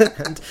 Yes,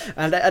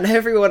 and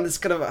everyone's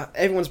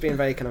been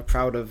very kind of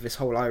proud of this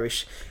whole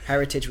Irish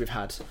heritage we've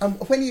had.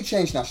 When you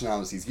changed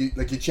nationalities, you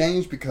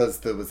changed because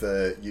there was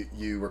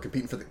you were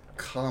competing for the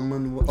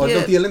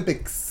the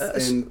Olympics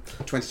in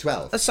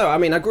 2012. So I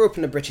mean, I grew up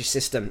in the British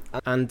system,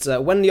 and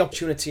when the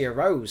opportunity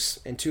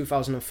arose in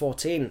 2014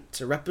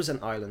 to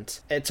represent Ireland,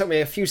 it took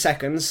me a few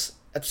seconds.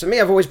 To me,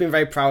 I've always been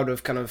very proud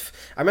of kind of...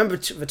 I remember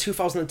the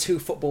 2002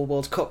 Football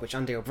World Cup, which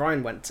Andy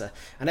O'Brien went to,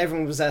 and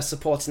everyone was there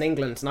supporting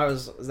England, and I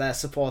was there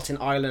supporting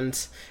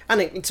Ireland.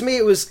 And to me,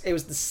 it was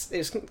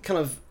kind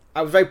of...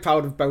 I was very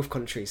proud of both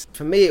countries.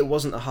 For me, it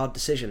wasn't a hard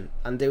decision,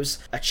 and it was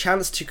a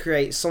chance to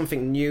create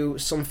something new,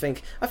 something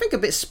I think a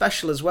bit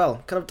special as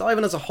well. Kind of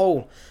diving as a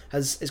whole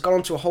has gone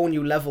on to a whole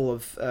new level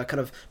of kind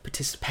of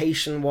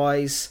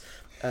participation-wise.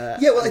 I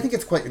think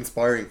it's quite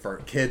inspiring for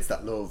kids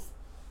that love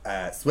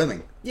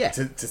swimming. Yeah.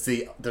 To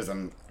see there's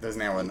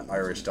now an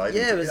Irish diver.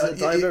 Yeah, there's a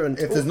diver, and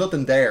if there's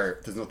nothing there,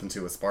 there's nothing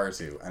to aspire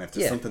to, and if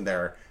there's something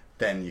there,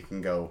 then you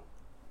can go.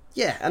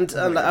 Yeah, and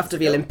after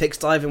the Olympics,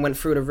 diving went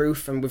through the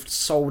roof, and we've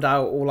sold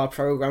out all our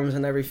programs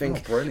and everything.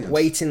 Oh, brilliant!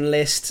 Waiting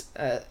list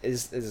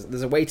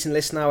there's a waiting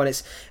list now, and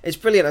it's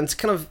brilliant, and to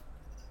kind of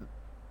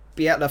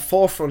be at the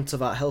forefront of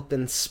that,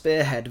 helping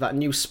spearhead that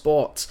new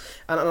sport.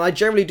 And I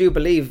generally do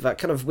believe that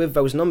kind of with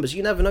those numbers,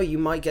 you never know, you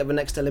might get the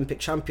next Olympic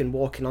champion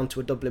walking onto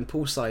a Dublin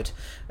poolside,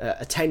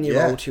 a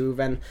 10-year-old who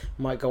then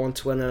might go on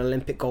to win an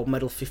Olympic gold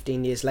medal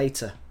 15 years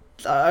later.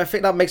 I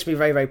think that makes me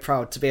very, very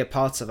proud to be a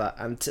part of that,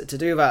 and to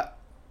do that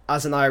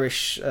as an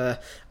Irish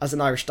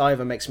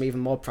diver makes me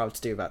even more proud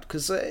to do that,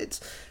 because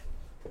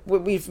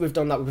we've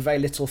done that with very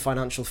little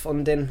financial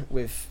funding,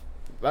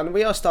 and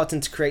we are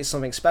starting to create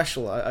something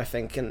special, I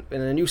think, in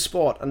a new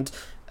sport. And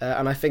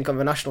And I think on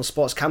the National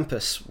Sports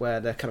Campus, where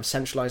they're kind of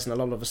centralising a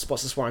lot of the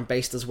sports, that's where I'm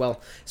based as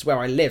well. It's where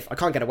I live. I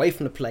can't get away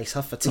from the place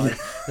half the time.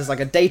 There's like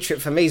a day trip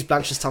for me is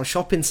Blanchardstown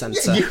Shopping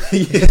Centre.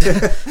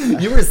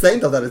 You were saying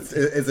though that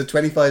it's a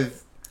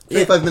 25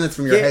 minutes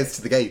from your house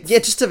to the gates. Yeah,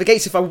 just to the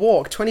gates. If I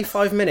walk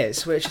 25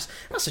 minutes,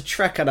 that's a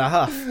trek and a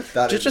half,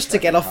 just to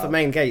get off the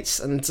main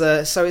gates. And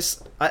so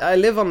I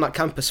live on that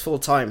campus full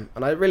time,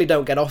 and I really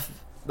don't get off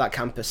that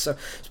campus. So,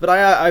 but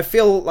I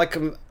feel like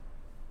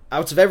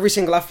out of every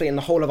single athlete in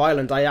the whole of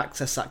Ireland, I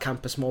access that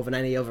campus more than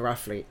any other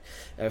athlete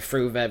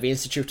through the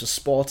Institute of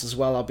Sport as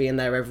well. I'll be in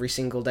there every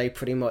single day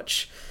pretty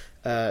much.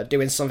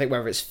 Doing something,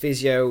 whether it's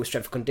physio,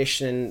 strength and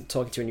conditioning,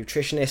 talking to a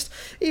nutritionist,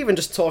 even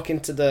just talking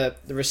to the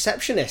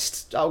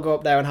receptionist. I'll go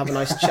up there and have a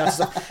nice chat.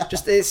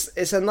 Just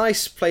it's a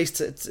nice place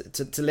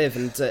to live,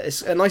 and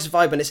it's a nice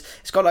vibe, and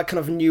it's got that kind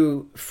of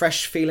new,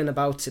 fresh feeling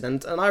about it.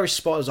 And Irish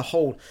sport as a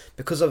whole,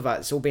 because of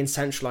that, it's all being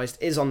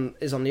centralised, is on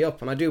the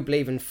up. And I do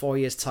believe in 4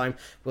 years' time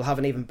we'll have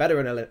an even better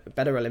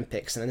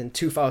Olympics, and in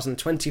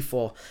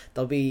 2024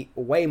 there'll be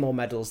way more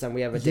medals than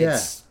we ever did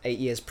 8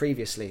 years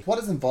previously. What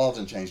is involved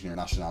in changing your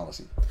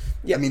nationality?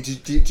 Yeah. I mean,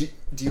 do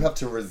you have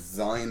to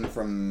resign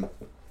from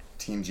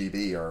Team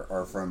GB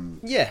or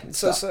from? Yeah.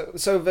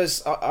 So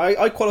there's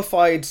I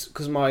qualified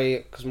because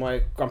my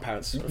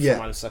grandparents were from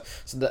Ireland. So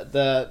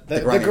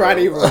the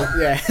granny rule.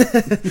 Yeah.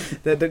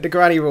 the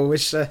granny rule,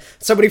 which so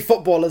many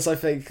footballers, I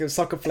think,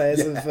 soccer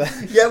players have.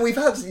 We've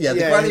had the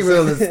granny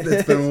rule.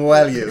 It's been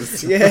well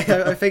used.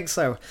 Yeah, I think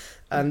so.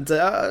 And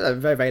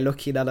I'm very, very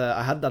lucky that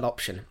I had that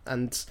option.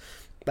 And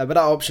but that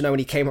option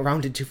only came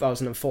around in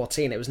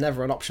 2014. It was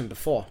never an option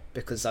before,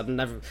 because they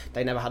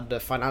never had the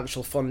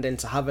financial funding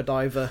to have a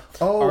diver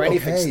or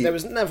anything. So there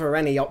was never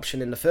any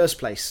option in the first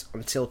place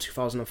until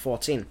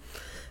 2014.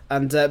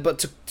 And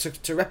but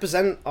to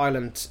represent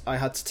Ireland, I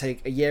had to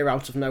take a year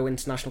out of no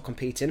international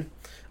competing.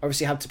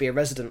 Obviously, I had to be a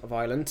resident of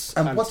Ireland.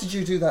 And what did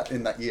you do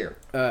in that year?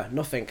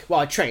 Nothing. Well,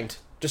 I trained.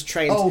 Just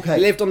trained. Oh, okay.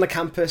 Lived on the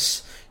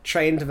campus,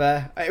 trained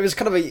there. It was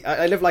kind of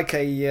I lived like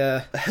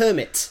a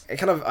hermit.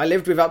 I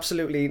lived with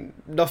absolutely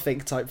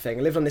nothing type thing.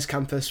 I lived on this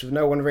campus with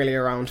no one really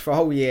around for a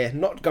whole year,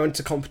 not going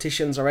to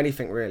competitions or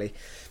anything really.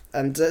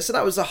 And so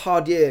that was a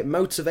hard year,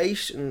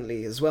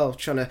 motivationally as well,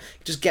 trying to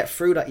just get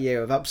through that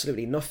year of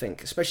absolutely nothing,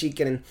 especially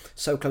getting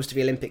so close to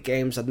the Olympic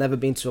Games. I'd never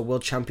been to a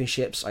World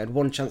Championships. I had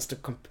one chance to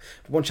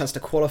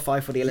qualify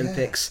for the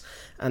Olympics,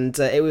 and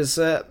it was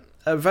a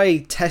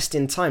very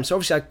testing time. So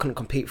obviously I couldn't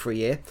compete for a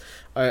year.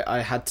 I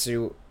had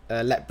to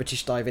let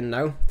British Diving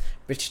know.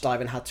 British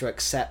Diving had to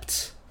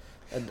accept.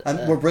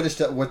 And were British?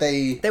 Were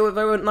they? They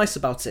were nice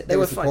about it. They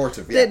were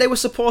supportive. Fine. They were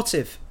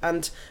supportive,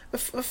 and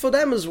for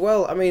them as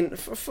well. I mean,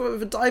 for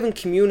the diving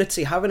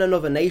community, having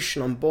another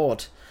nation on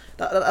board,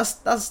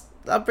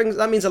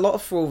 that means a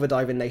lot for all the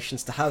diving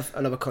nations to have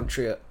another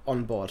country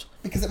on board.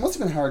 Because it must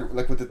have been hard.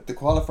 Like with the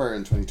qualifier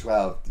in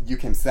 2012, you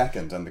came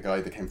second, and the guy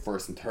that came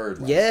first and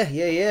third went.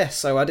 Yeah.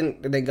 So I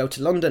didn't go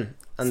to London.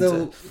 And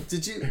so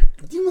did you?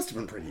 You must have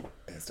been pretty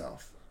pissed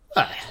off.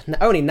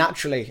 Only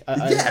naturally.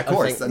 Of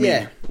course.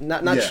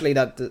 Naturally.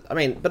 That. I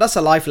mean, but that's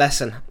a life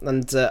lesson.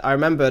 And I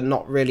remember I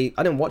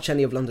didn't watch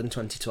any of London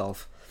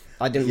 2012.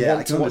 I didn't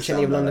want to watch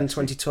any of London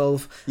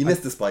 2012. You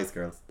missed the Spice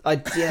Girls.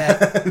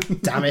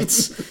 Damn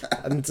it.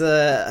 And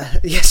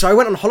so I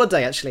went on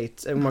holiday actually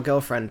with my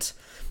girlfriend.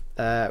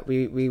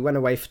 We went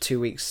away for 2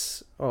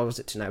 weeks. Or was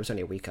it 2? No, it was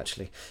only a week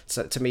actually.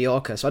 So to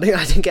Mallorca. So I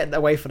didn't get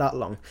away for that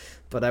long.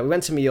 But we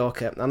went to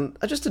Mallorca, and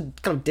I just to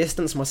kind of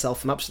distance myself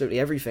from absolutely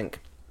everything.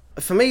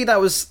 For me, that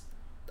was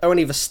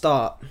only the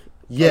start.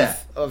 Yeah.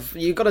 Of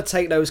you got to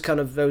take those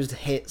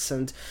hits,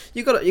 and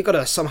you got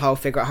to somehow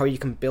figure out how you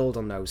can build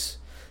on those.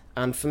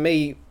 And for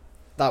me,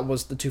 that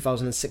was the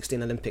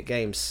 2016 Olympic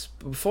Games.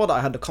 Before that,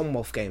 I had the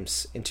Commonwealth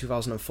Games in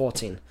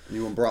 2014.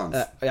 You won bronze.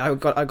 I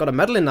got a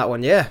medal in that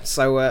one. Yeah.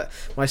 So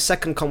my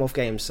second Commonwealth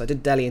Games, I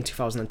did Delhi in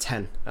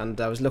 2010,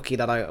 and I was lucky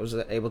that I was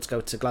able to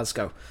go to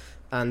Glasgow,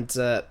 and.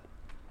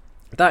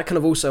 That kind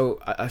of also,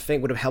 I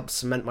think, would have helped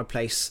cement my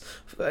place,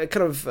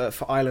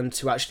 for Ireland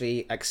to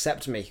actually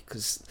accept me,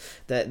 because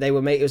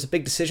it was a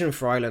big decision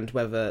for Ireland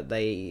whether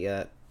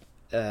they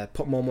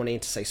put more money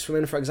into, say,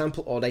 swimming, for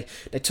example, or they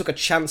took a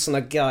chance on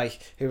a guy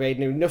who they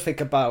knew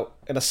nothing about,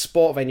 in a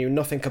sport they knew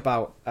nothing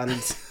about, and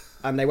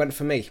they went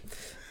for me.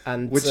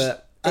 And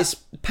it's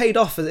paid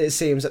off, as it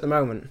seems, at the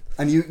moment.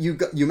 And you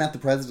met the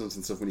president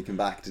and stuff when you came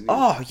back, didn't you?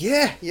 Oh,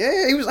 yeah,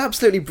 he was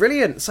absolutely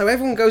brilliant. So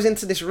everyone goes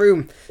into this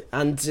room,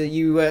 and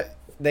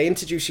they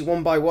introduce you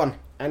one by one,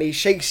 and he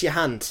shakes your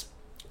hand.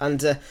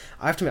 And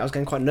I have to admit, I was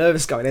getting quite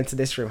nervous going into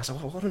this room. I said,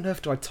 what on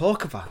earth do I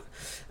talk about?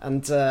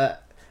 And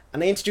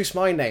they introduced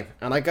my name,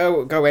 and I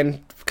go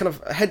in, kind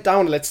of head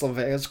down a little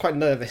bit. I was quite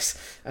nervous,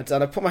 and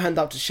I put my hand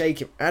out to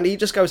shake him, and he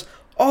just goes,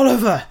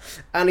 Oliver,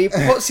 and he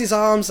puts his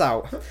arms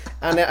out,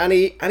 and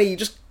he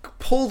just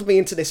pulled me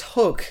into this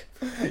hug.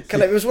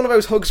 It was one of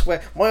those hugs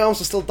where my arms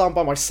were still down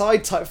by my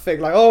side type thing,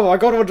 like, oh my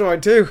god, what do I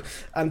do?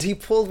 And he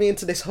pulled me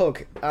into this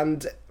hug,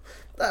 and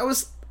that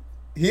was.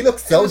 He looked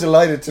so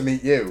delighted to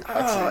meet you.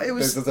 Actually,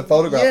 there's a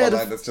photograph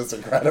online that's just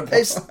incredible.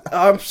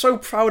 I'm so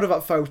proud of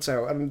that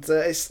photo, and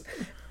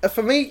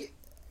for me,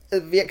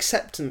 the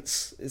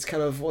acceptance is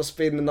kind of what's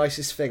been the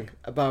nicest thing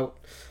about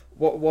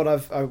what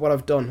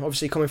I've done.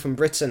 Obviously, coming from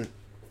Britain,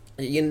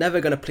 you're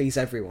never going to please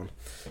everyone,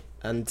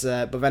 and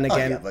but then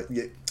again, but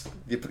you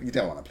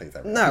don't want to please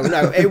everyone.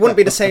 no, it wouldn't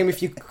be the same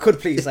if you could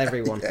please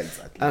everyone. Yeah,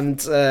 exactly.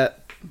 And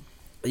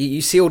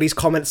you see all these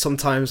comments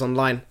sometimes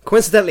online.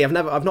 Coincidentally,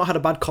 I've not had a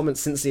bad comment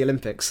since the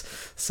Olympics,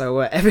 so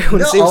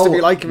everyone seems to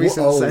be liking me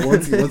since then.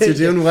 Once you're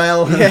doing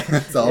well,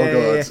 it's all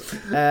good.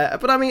 Yeah.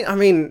 But I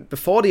mean,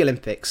 before the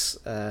Olympics,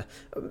 I'd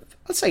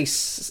say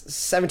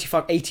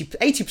 75,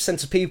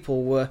 80% of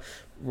people were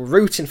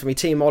rooting for me,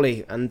 Team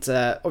Ollie, and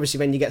obviously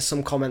when you get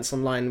some comments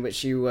online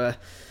which you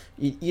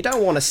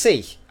don't want to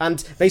see, and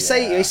they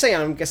say,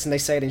 I'm guessing they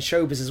say it in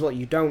showbiz as well,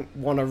 you don't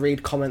want to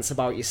read comments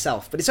about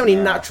yourself, but it's only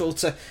natural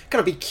to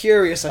kind of be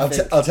curious. I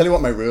think. I'll tell you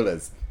what my rule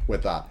is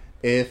with that.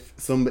 If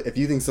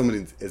you think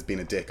somebody is being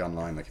a dick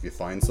online, like if you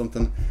find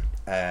something,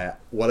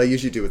 what I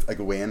usually do is I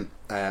go in,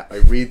 I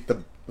read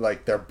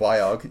their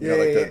biog,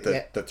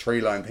 the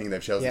 3-line thing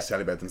they've chosen to tell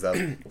you about themselves,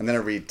 and then I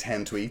read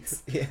 10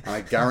 tweets, and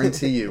I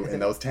guarantee you in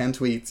those 10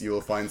 tweets you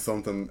will find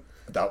something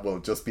that will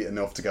just be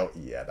enough to go,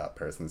 yeah, that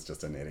person's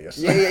just an idiot.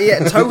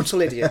 Yeah,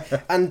 total idiot.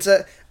 And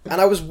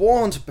I was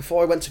warned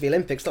before I went to the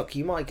Olympics, look,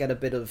 you might get a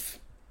bit of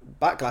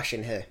backlash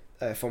in here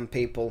from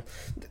people.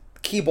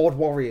 Keyboard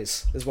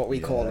warriors is what we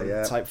call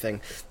them, type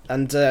thing.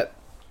 And so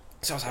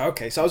I was like,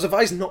 okay. So I was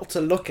advised not to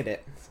look at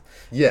it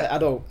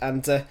at all.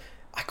 And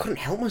I couldn't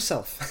help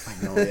myself.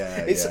 I know,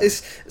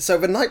 So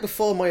the night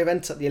before my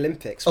event at the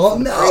Olympics... Oh,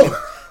 no!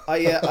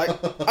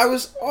 I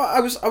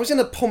was in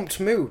a pumped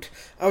mood.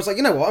 I was like,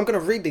 you know what? I'm going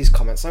to read these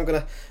comments.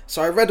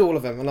 So I read all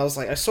of them, and I was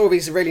like, I saw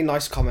these really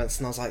nice comments,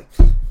 and I was like,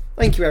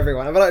 thank you,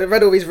 everyone. But I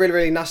read all these really,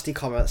 really nasty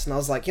comments, and I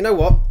was like, you know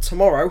what?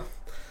 Tomorrow,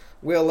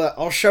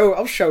 I'll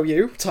show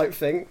you type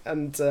thing.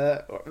 And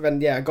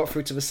then I got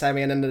through to the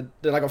semi, and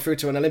then I got through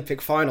to an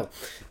Olympic final,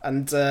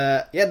 and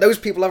those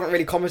people haven't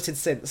really commented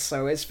since.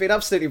 So it's been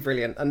absolutely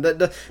brilliant, and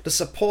the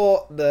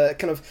support, the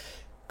kind of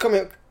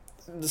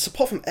the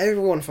support from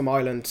everyone from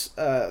Ireland,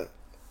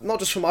 not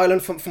just from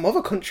Ireland, from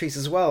other countries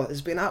as well,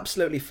 has been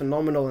absolutely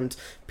phenomenal. And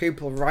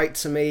people write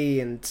to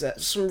me, and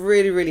some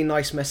really, really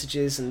nice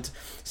messages. And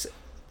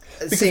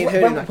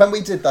because when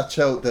we did that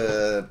show,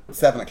 the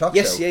 7 o'clock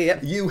show,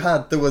 you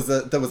had there was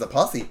a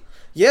posse.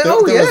 Yeah, there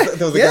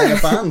was a gang of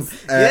fans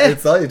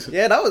outside.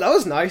 Yeah, that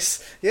was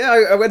nice.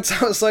 Yeah, I went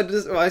outside.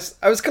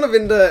 I was kind of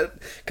in the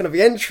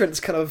entrance,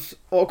 kind of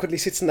awkwardly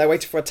sitting there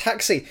waiting for a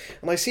taxi,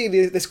 and I see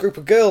this group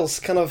of girls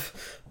kind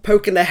of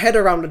poking their head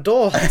around the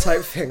door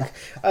type thing,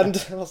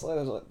 and I was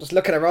like, just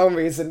looking around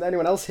me, is there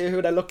anyone else here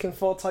who they're looking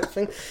for type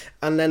thing?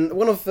 And then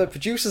one of the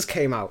producers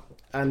came out,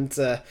 and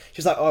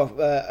she's like,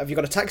 have you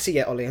got a taxi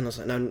yet, Ollie? And I was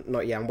like, no,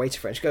 not yet, I'm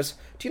waiting for it. And she goes,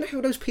 do you know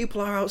who those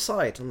people are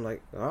outside? I'm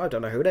like, I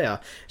don't know who they are.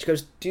 She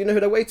goes, do you know who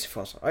they're waiting for?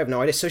 I was like, I have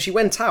no idea. So she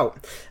went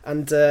out,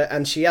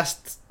 and she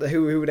asked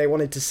who they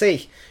wanted to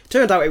see.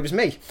 Turned out it was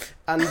me,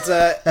 and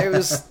it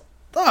was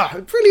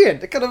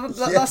brilliant. Kind of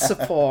that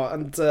support,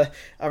 and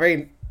I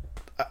mean,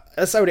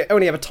 it's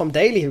only ever Tom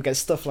Daly who gets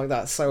stuff like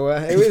that, so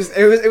it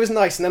was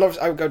nice. And then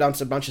obviously I would go down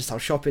to the Manchester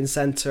Shopping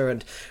Centre,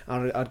 and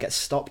I'd get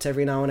stopped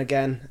every now and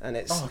again, and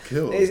it's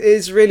cool.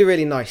 It's really,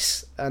 really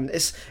nice, and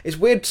it's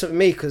weird to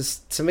me, because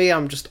to me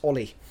I'm just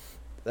Ollie.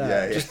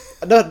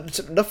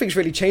 Nothing's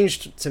really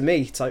changed to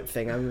me type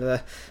thing.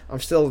 I'm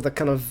still the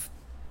kind of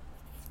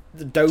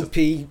the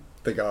dopey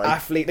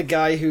athlete, the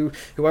guy who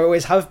I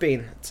always have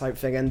been type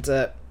thing,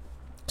 and.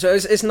 So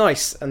it's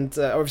nice, and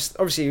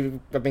obviously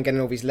I've been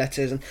getting all these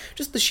letters, and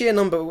just the sheer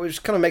number,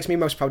 which kind of makes me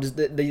most proud, is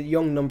the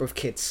young number of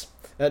kids,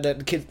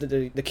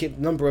 the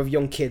number of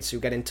young kids who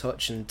get in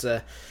touch,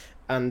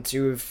 and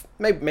who've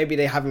maybe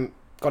they haven't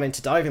gone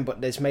into diving,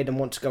 but it's made them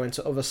want to go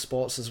into other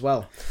sports as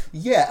well.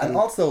 Yeah, and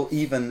also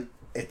even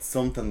it's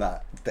something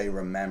that they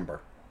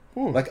remember.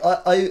 Like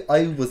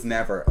I was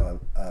never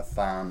a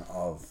fan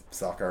of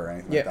soccer or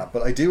anything like that,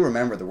 but I do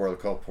remember the World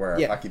Cup where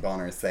Aki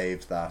Bonner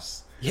saved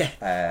that.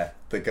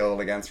 The goal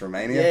against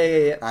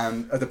Romania.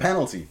 And the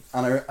penalty.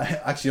 And I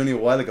actually only a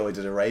while ago I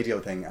did a radio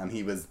thing, and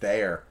he was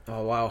there.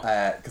 Oh wow!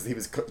 Because he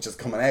was just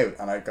coming out,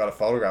 and I got a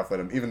photograph with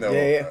him, even though.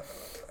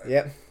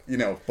 You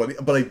know,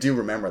 but I do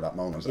remember that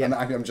moment, and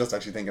I'm just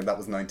actually thinking that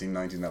was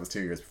 1990, and that was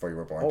 2 years before you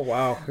were born. Oh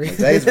wow! My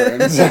days were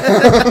in.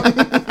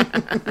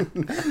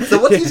 So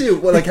what do you do?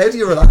 Well, like, how do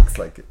you relax?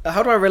 Like,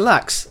 how do I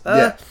relax?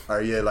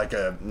 Are you like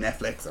a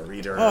Netflix or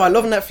reader? I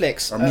love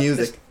Netflix or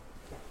music.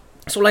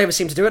 That's all I ever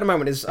seem to do at the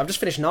moment. Is I've just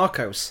finished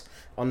Narcos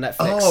on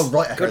Netflix. Oh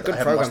right, good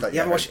program. You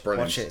haven't watched it?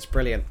 Watch it. It's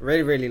brilliant.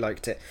 Really, really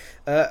liked it.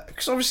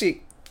 Because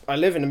obviously I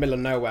live in the middle of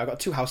nowhere. I've got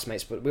 2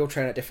 housemates, but we all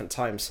train at different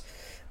times.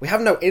 We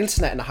have no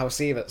internet in the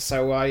house either,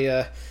 so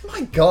I...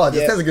 My God,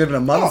 this sounds like you live in a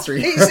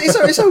monastery.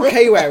 It's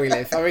okay where we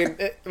live. I mean,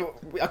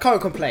 I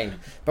can't complain,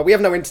 but we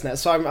have no internet,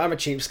 so I'm a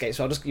cheapskate,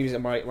 so I'll just use it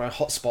my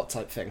hotspot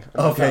type thing.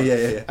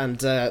 Okay, yeah.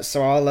 And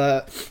so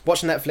I'll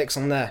watch Netflix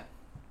on there.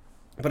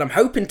 But I'm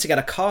hoping to get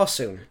a car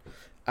soon,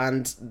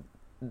 and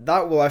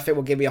that will, I think,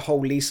 will give me a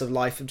whole lease of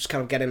life of just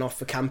kind of getting off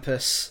the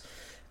campus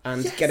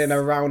and getting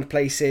around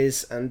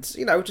places, and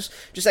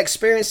just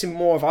experiencing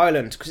more of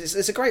Ireland, because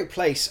it's a great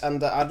place,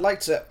 and I'd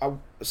like to at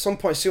some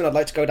point soon I'd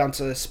like to go down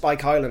to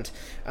Spike Island,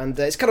 and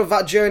it's kind of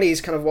that journey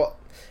is kind of what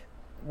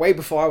way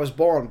before I was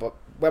born, but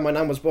when my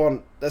nan was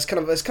born, it's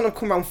kind of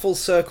come around full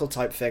circle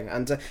type thing,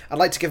 and I'd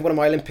like to give one of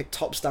my Olympic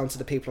tops down to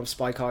the people of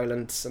Spike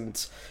Island,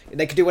 and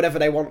they could do whatever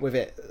they want with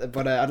it,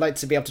 but I'd like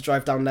to be able to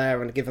drive down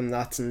there and give them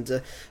that,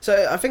 and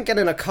so I think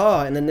getting a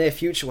car in the near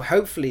future will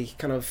hopefully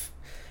kind of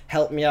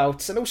help me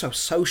out, and also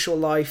social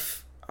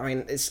life. I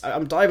mean,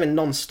 I'm diving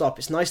non-stop.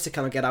 It's nice to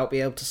kind of get out,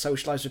 be able to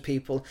socialise with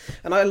people,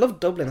 and I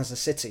love Dublin as a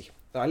city.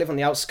 I live on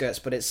the outskirts,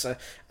 but it's an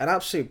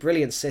absolute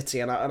brilliant city,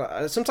 and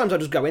I sometimes I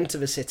just go into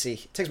the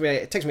city.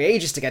 It takes me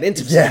ages to get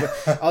into the city.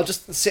 But I'll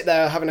just sit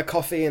there having a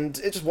coffee and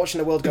just watching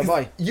the world go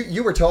by.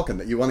 You were talking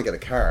that you want to get a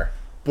car,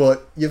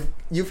 but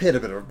you've hit a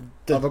bit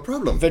of a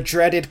problem. The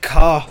dreaded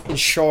car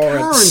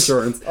insurance.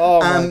 Car insurance.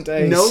 Oh my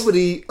days.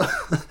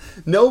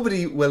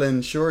 Nobody will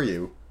insure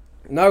you.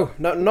 No,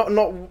 not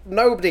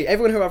nobody.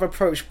 Everyone who I've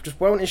approached just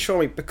won't insure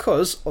me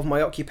because of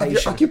my occupation.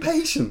 Of your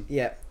occupation?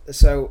 Yeah.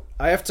 So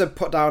I have to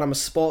put down I'm a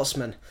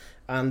sportsman,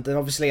 and then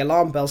obviously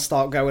alarm bells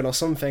start going or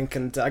something,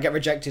 and I get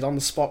rejected on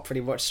the spot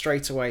pretty much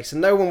straight away. So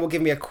no one will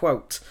give me a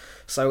quote.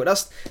 So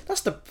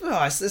it's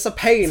a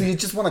pain. So you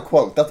just want a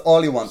quote? That's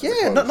all you want?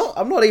 Yeah,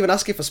 I'm not even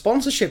asking for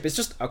sponsorship. It's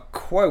just a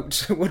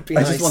quote would be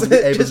nice. I just want to be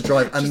able to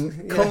drive.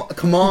 And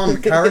come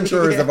on, Car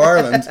Insurers of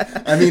Ireland.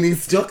 I mean,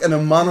 he's stuck in a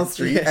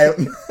monastery out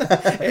in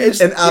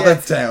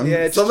Abbottstown.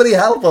 Yeah, somebody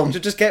help him.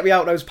 Just get me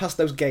out past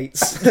those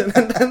gates,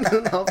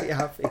 and I'll be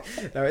happy.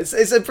 No,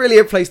 it's a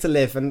brilliant place to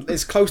live, and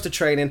it's close to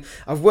training.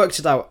 I've worked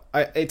it out.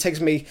 It takes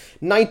me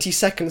 90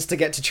 seconds to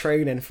get to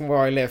training from where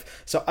I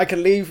live, so I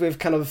can leave with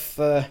kind of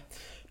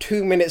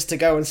 2 minutes to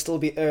go and still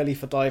be early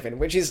for diving,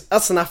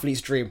 that's an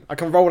athlete's dream. I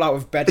can roll out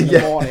of bed in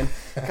the morning,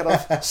 kind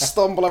of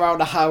stumble around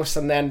the house,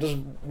 and then just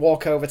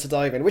walk over to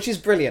diving, which is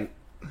brilliant.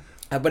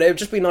 But it would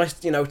just be nice,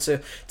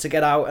 to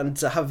get out and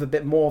to have a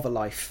bit more of a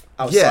life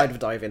outside of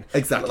diving.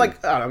 Exactly. Like,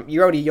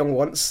 you're only young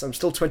once. I'm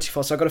still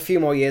 24, so I've got a few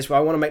more years where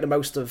I want to make the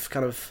most of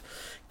kind of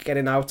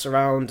getting out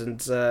around, and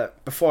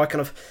before I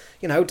kind of,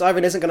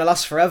 diving isn't going to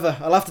last forever.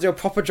 I'll have to do a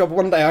proper job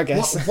one day, I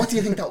guess. What do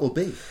you think that will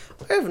be?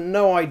 I have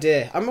no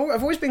idea. I've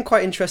always been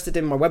quite interested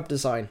in my web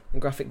design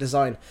and graphic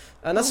design,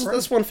 and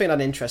that's one thing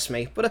that interests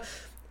me. But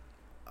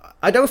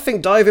I don't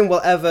think diving will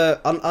ever.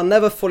 I'll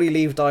never fully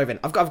leave diving.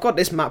 I've got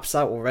this mapped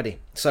out already.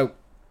 So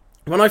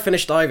when I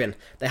finish diving,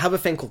 they have a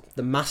thing called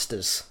the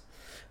Masters,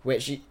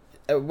 which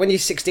when you're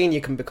 16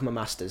 you can become a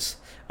Masters,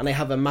 and they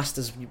have a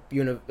Masters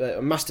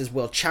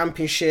World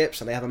Championships,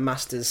 and they have a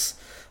Masters.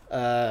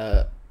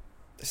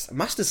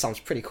 Masters sounds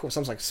pretty cool.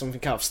 Sounds like something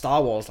kind of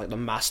Star Wars, like the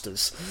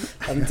Masters,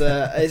 and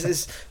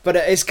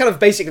it's kind of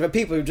basically for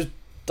people who just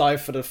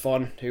dive for the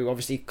fun, who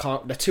obviously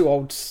can't. They're too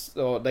old,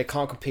 or they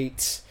can't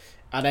compete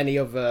at any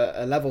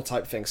other level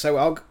type thing. So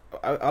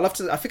I'll have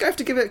to. I think I have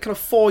to give it kind of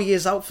 4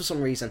 years out for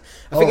some reason.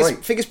 I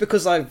think it's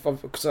because I've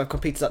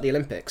competed at the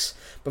Olympics.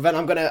 But then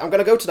I'm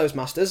gonna go to those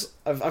Masters.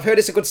 I've heard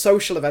it's a good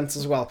social event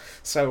as well.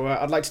 So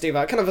I'd like to do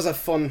that kind of as a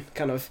fun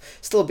kind of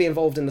still be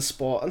involved in the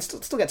sport and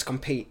still get to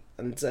compete.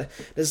 And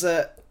there's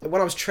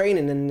when I was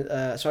training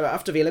so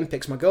after the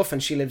Olympics, my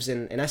girlfriend, she lives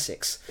in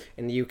Essex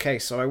in the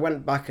UK, so I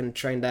went back and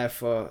trained there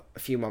for a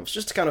few months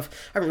just to kind of,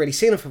 I haven't really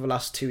seen her for the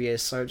last 2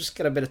 years, so just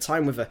get a bit of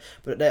time with her.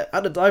 But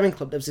at the diving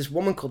club, there's this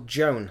woman called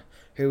Joan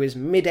who is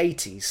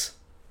mid-80s.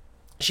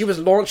 She was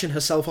launching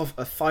herself off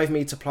a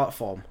 5-meter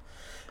platform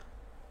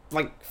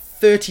like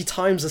 30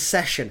 times a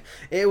session.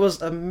 It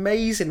was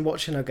amazing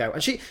watching her go,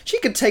 and she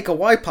could take a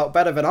wipeout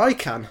better than I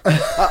can.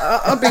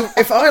 I'd be,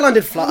 if I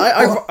landed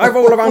flat, I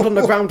roll around on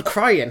the ground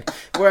crying,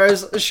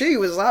 whereas she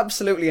was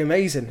absolutely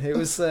amazing. It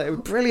was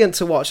brilliant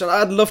to watch, and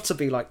I'd love to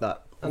be like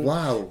that. And,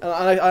 wow.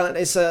 And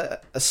it's a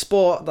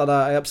sport that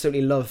I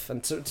absolutely love,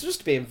 and to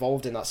just be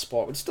involved in that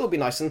sport would still be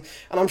nice, and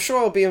I'm sure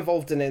I'll be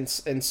involved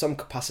in some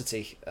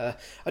capacity.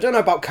 I don't know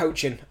about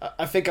coaching.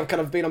 I think I've kind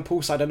of been on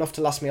poolside enough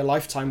to last me a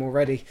lifetime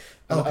already,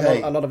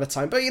 a lot of the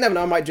time, but you never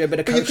know, I might do a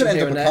bit of coaching. You could end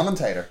here up and a there.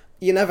 Commentator.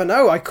 You never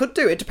know, I could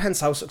do. It depends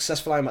how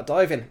successful I am at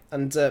diving,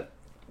 and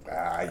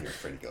you're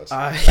pretty good.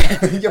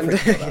 You're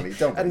pretty good, Ali.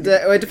 Don't and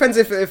it depends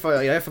if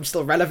I'm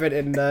still relevant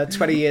in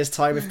 20 years'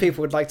 time, if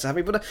people would like to have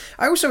me. But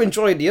I also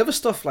enjoy the other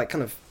stuff, like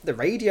kind of the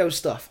radio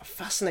stuff. I'm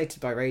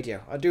fascinated by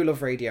radio. I do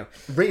love radio.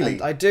 Really?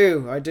 And I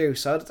do.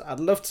 So I'd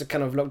love to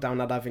kind of look down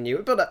that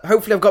avenue. But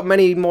hopefully I've got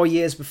many more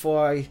years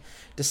before I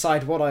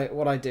decide what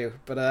I do.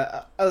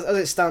 But as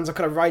it stands, I'm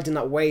kind of riding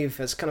that wave.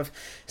 It's kind of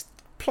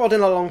plodding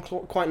along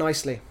quite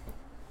nicely.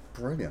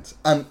 Brilliant.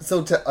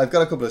 So I've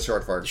got a couple of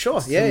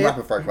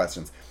rapid fire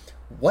questions.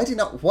 Why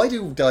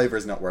do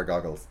divers not wear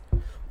goggles?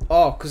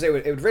 Oh, because it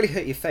would really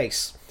hurt your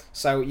face.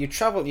 So you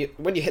travel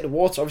when you hit the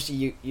water.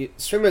 Obviously, you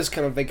swimmers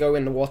they go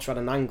in the water at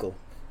an angle.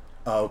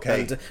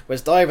 Okay. And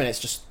whereas diving, it's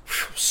just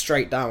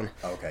straight down.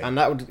 Okay. And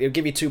it would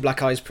give you 2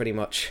 black eyes pretty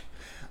much.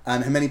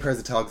 And how many pairs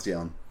of togs do you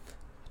own?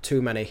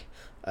 Too many.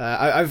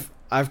 I've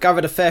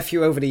gathered a fair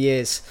few over the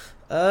years.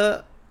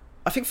 I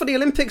think for the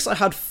Olympics I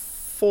had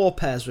 4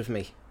 pairs with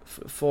me.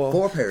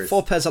 4 pairs.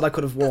 4 pairs that I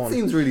could have That worn.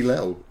 seems really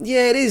low.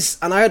 Yeah, it is.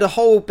 And I had a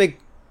whole big...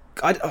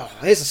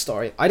 here's a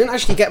story. I didn't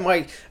actually get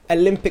my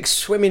Olympic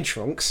swimming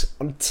trunks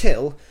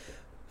until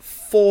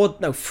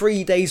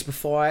 3 days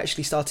before I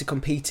actually started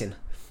competing.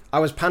 I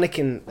was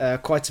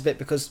panicking quite a bit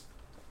because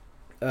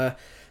the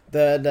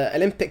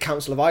Olympic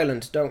Council of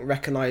Ireland don't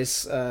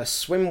recognise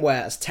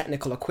swimwear as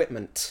technical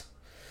equipment.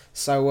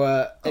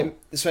 So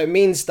it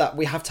means that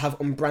we have to have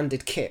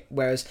unbranded kit,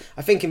 whereas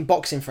I think in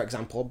boxing, for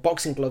example,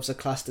 boxing gloves are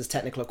classed as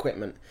technical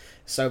equipment.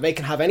 So they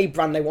can have any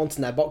brand they want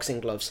in their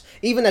boxing gloves.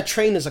 Even their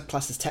trainers are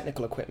classed as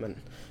technical equipment,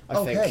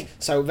 I think.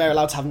 So they're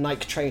allowed to have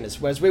Nike trainers,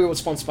 whereas we were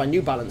sponsored by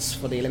New Balance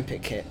for the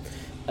Olympic kit.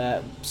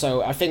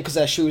 So I think because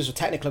their shoes were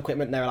technical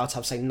equipment, they're allowed to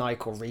have, say,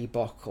 Nike or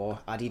Reebok or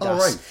Adidas. Oh,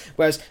 right.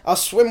 Whereas our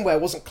swimwear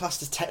wasn't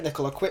classed as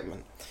technical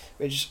equipment,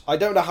 which I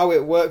don't know how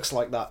it works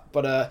like that.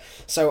 But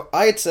so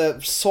I had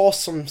to source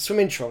some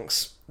swimming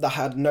trunks that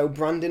had no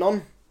branding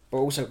on, but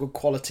also good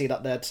quality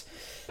that they'd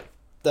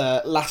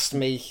last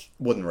me.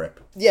 Wouldn't rip.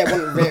 Yeah,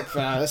 wouldn't rip.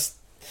 That's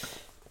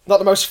not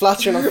the most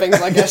flattering of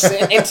things, I guess.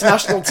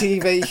 International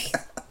TV.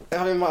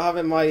 Having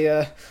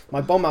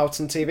my bum out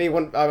on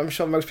TV, I'm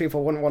sure most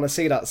people wouldn't want to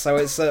see that. So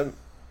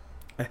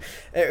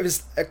it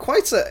was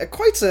quite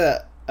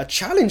a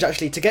challenge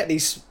actually to get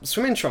these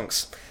swimming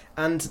trunks,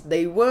 and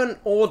they weren't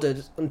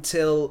ordered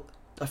until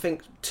I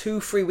think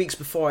 2-3 weeks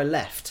before I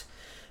left.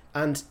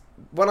 And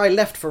when I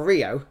left for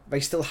Rio, they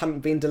still hadn't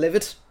been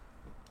delivered.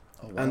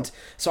 Oh, wow. And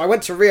so I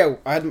went to Rio.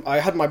 I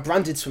had my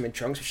branded swimming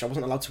trunks, which I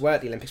wasn't allowed to wear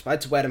at the Olympics, but I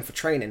had to wear them for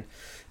training.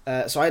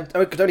 So I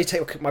could only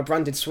take my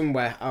branded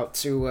swimwear out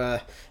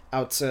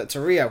to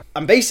Rio.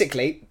 And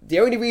basically, the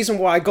only reason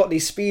why I got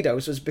these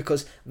Speedos was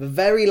because the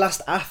very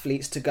last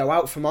athletes to go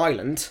out from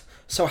Ireland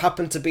so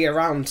happened to be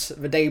around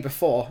the day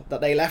before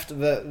that they left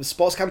the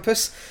sports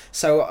campus.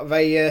 So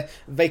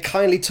they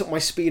kindly took my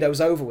Speedos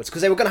overwards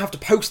because they were going to have to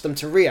post them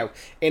to Rio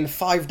in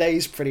 5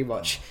 days pretty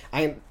much.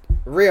 And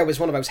Rio is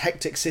one of those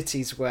hectic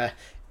cities where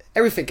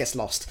everything gets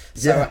lost.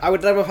 So Yeah. I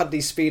would never have had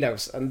these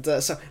Speedos. And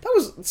so that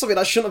was something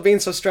that shouldn't have been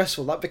so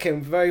stressful. That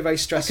became very, very I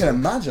stressful. can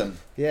imagine.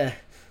 Yeah.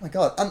 Oh my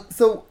God. And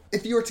so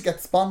if you were to get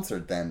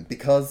sponsored then,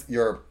 because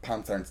your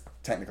pants aren't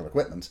technical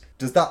equipment,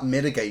 does that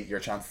mitigate your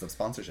chances of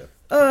sponsorship?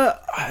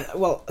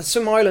 Well,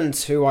 Swim Ireland,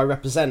 who I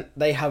represent,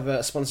 they have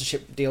a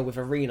sponsorship deal with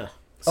Arena.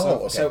 So,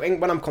 Oh, okay. So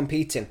when I'm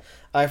competing,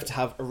 I have to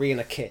have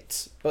Arena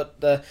kits. But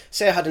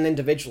say I had an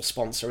individual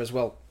sponsor as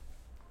well,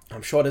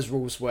 I'm sure there's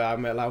rules where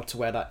I'm allowed to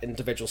wear that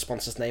individual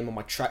sponsor's name on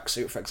my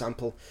tracksuit, for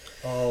example.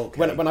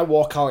 Okay. When I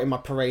walk out in my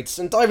parades,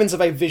 and diving's a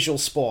very visual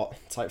sport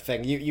type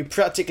thing. You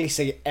practically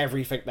see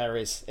everything there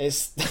is.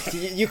 It's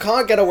you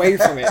can't get away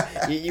from it.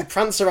 You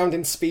prance around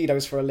in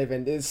Speedos for a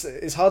living.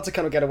 It's hard to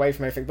kind of get away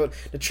from everything. But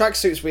the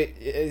tracksuits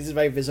is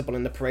very visible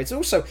in the parades.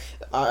 Also,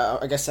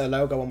 I guess their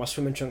logo on my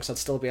swimming trunks would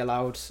still be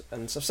allowed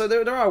and stuff. So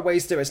there are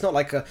ways to do it. It's not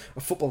like a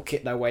football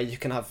kit though, where you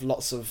can have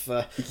lots of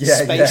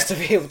space to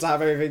be able to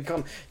have everything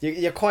on.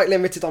 You're quite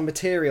limited on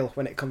material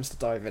when it comes to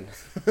diving.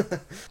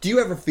 Do you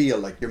ever feel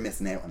like you're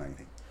missing out on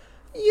anything?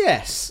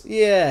 Yes,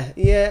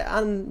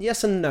 and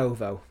yes and no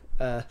though.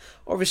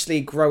 Obviously,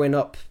 growing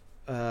up,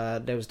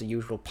 there was the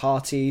usual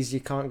parties.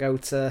 You can't go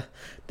to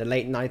the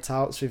late night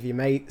outs with your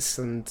mates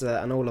and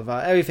all of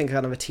that. Everything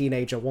kind of a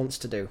teenager wants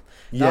to do.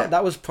 Yeah.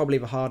 That was probably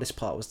the hardest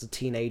part. Was the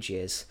teenage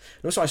years.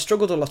 And also, I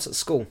struggled a lot at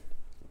school.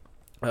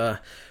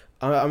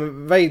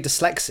 I'm very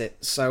dyslexic,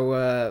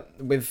 so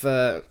with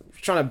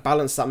trying to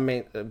balance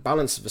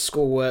balance the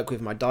schoolwork with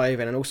my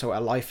diving and also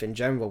our life in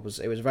general was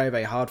very,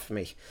 very hard for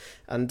me.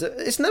 And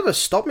it's never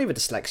stopped me with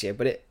dyslexia,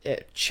 but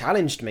it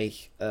challenged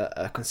me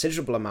a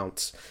considerable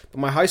amount.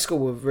 But my high school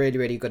were really,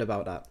 really good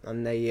about that,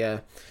 and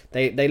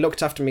they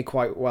looked after me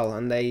quite well,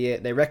 and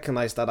they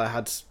recognised that I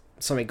had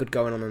something good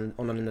going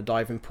on in the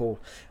diving pool,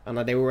 and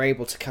they were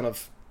able to kind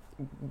of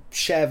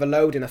share the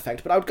load in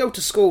effect. But I would go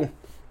to school,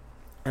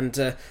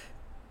 and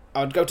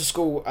I would go to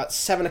school at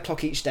 7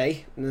 o'clock each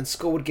day, and then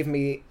school would give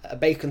me a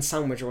bacon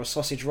sandwich or a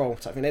sausage roll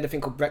type thing. They had a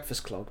thing called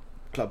Breakfast Club,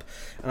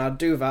 and I'd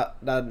do that.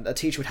 A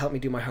teacher would help me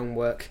do my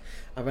homework,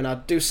 and then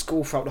I'd do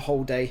school throughout the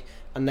whole day.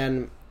 And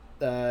then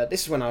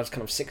this is when I was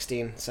kind of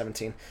 16,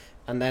 17,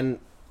 and then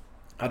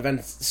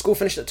school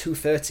finished at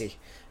 2:30,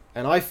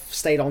 and I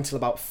stayed on till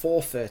about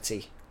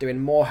 4:30 doing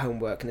more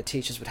homework, and the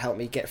teachers would help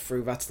me get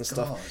through that and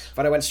stuff. God.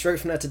 But I went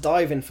straight from there to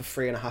diving for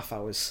 3.5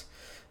 hours.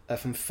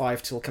 From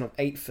 5 till kind of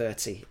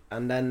 8:30,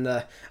 and then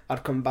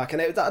I'd come back,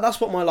 and that's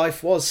what my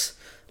life was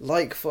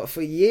like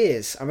for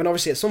years. I mean,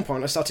 obviously at some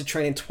point I started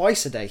training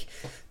twice a day,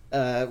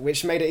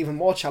 which made it even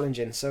more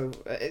challenging. So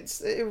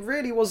it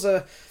really was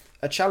a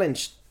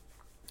challenge,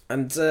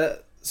 and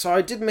so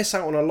I did miss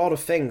out on a lot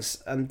of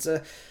things. And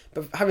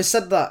but having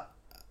said that,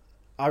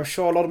 I'm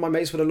sure a lot of my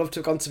mates would have loved to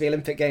have gone to the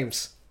Olympic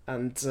Games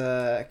and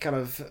kind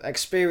of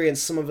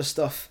experience some of the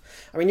stuff.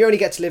 I mean, you only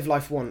get to live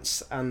life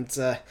once,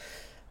 and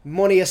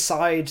money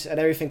aside and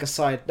everything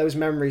aside, those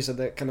memories are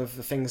the kind of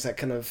the things that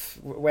kind of,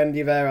 when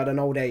you're there at an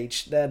old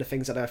age, they're the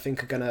things that I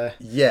think are gonna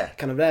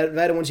kind of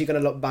they're the ones you're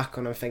gonna look back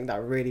on and think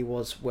that really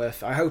was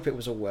worth it. I hope it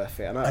was all worth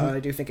it, and I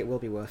do think it will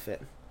be worth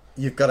it.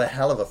 You've got a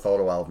hell of a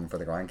photo album for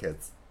the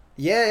grandkids.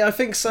 Yeah, I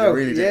think so. You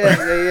really do.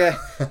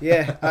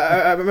 Yeah.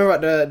 I remember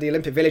at the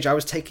Olympic Village, I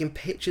was taking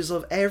pictures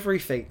of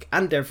everything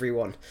and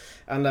everyone,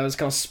 and I was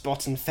kind of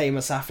spotting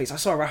famous athletes. I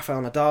saw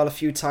Rafael Nadal a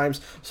few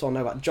times. Saw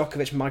Novak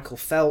Djokovic, Michael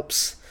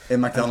Phelps.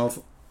 In McDonald's.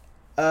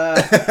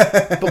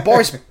 But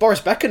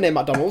Boris Becker near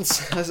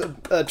McDonald's as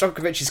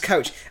Djokovic's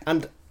coach,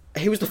 and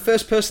he was the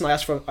first person I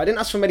asked for. I didn't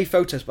ask for many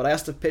photos, but I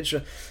asked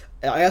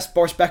I asked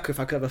Boris Becker if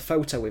I could have a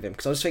photo with him,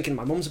 because I was thinking,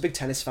 my mum's a big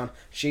tennis fan,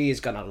 she is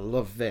gonna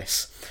love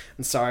this.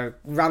 And so I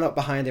ran up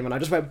behind him and I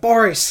just went,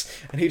 Boris,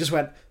 and he just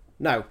went,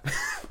 no,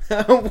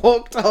 and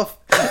walked off.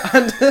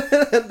 And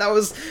that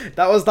was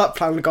that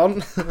plan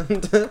gone.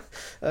 And,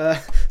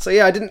 so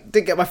yeah, I didn't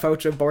get my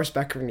photo of Boris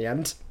Becker in the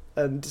end.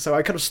 And so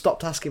I kind of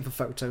stopped asking for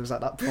photos at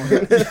that point.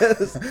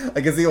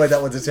 I can see why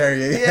that would deter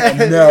you. Yeah,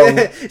 no.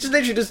 Yeah. Just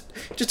literally just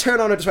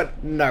turned on and just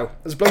went, no,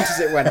 as blunt as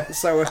it went.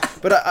 So,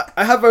 but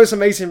I have those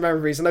amazing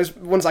memories, and those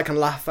ones I can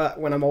laugh at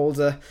when I'm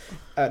older.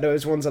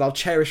 Those ones that I'll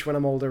cherish when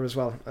I'm older as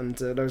well, and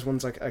those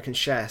ones I can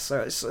share.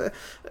 So it's.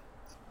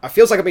 I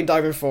feels like I've been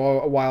diving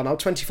for a while now,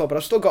 24, but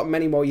I've still got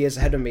many more years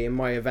ahead of me in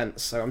my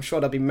events. So I'm sure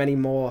there'll be many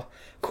more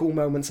cool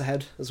moments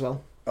ahead as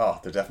well.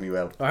 Oh, there definitely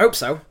will. I hope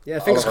so. Yeah,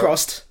 fingers Oliver,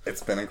 crossed.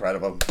 It's been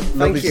incredible.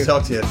 Lovely to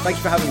talk to you. Thank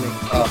you for having me.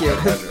 Thank you. My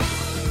pleasure.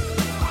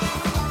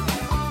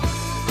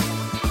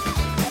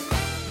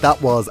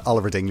 That was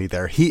Oliver Dingley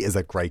there. He is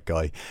a great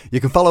guy.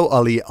 You can follow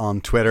Ollie on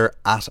Twitter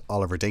at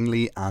Oliver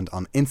Dingley and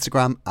on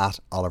Instagram at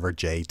Oliver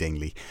J.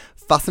 Dingley.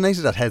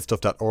 Fascinated at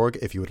headstuff.org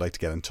if you would like to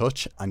get in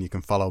touch, and you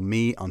can follow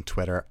me on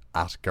Twitter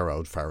at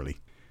Garrod Farrelly.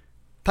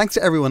 Thanks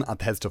to everyone at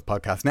the Headstuff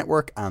Podcast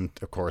Network, and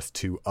of course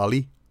to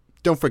Ollie.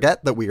 Don't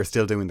forget that we are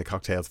still doing the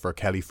Cocktails for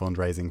Kelly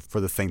fundraising for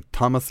the St.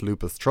 Thomas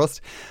Lupus Trust.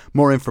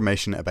 More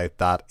information about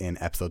that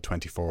in episode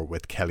 24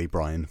 with Kelly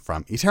Bryan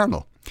from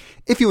Eternal.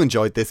 If you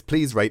enjoyed this,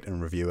 please rate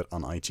and review it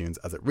on iTunes,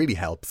 as it really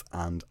helps,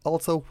 and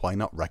also why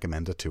not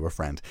recommend it to a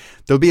friend.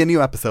 There'll be a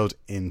new episode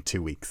in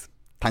 2 weeks.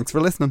 Thanks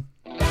for listening.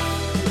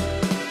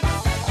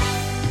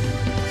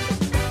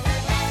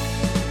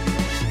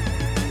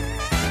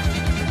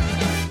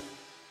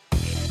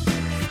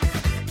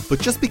 But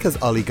just because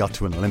Ollie got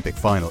to an Olympic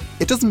final,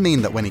 it doesn't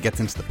mean that when he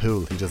gets into the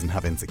pool, he doesn't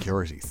have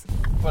insecurities.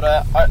 But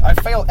I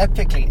fail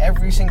epically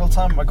every single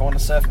time I go on a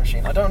surf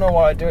machine. I don't know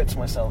why I do it to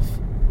myself.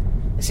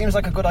 It seems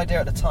like a good idea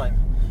at the time,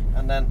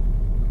 and then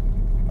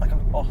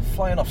I'm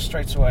flying off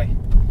straight away.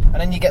 And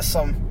then you get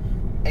some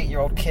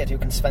 8-year-old kid who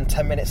can spend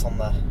 10 minutes on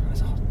there.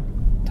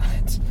 Damn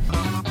it.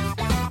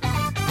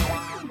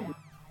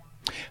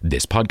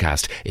 This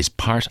podcast is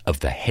part of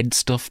the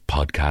Headstuff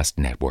Podcast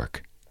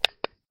Network.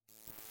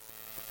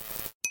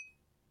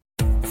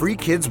 Free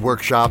Kids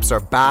Workshops are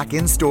back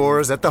in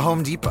stores at the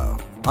Home Depot.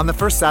 On the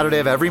first Saturday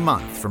of every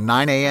month from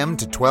 9 a.m.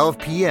 to 12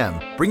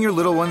 p.m., bring your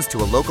little ones to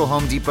a local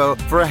Home Depot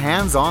for a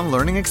hands-on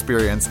learning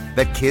experience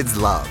that kids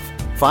love.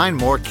 Find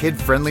more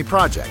kid-friendly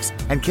projects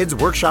and Kids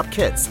Workshop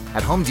kits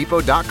at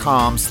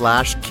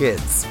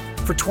homedepot.com/kids.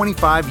 For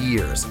 25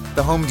 years,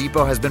 the Home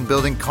Depot has been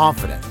building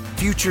confident,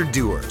 future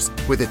doers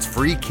with its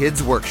free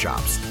kids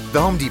workshops.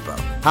 The Home Depot,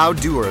 how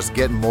doers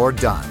get more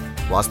done.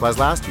 While supplies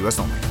last, U.S.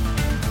 only.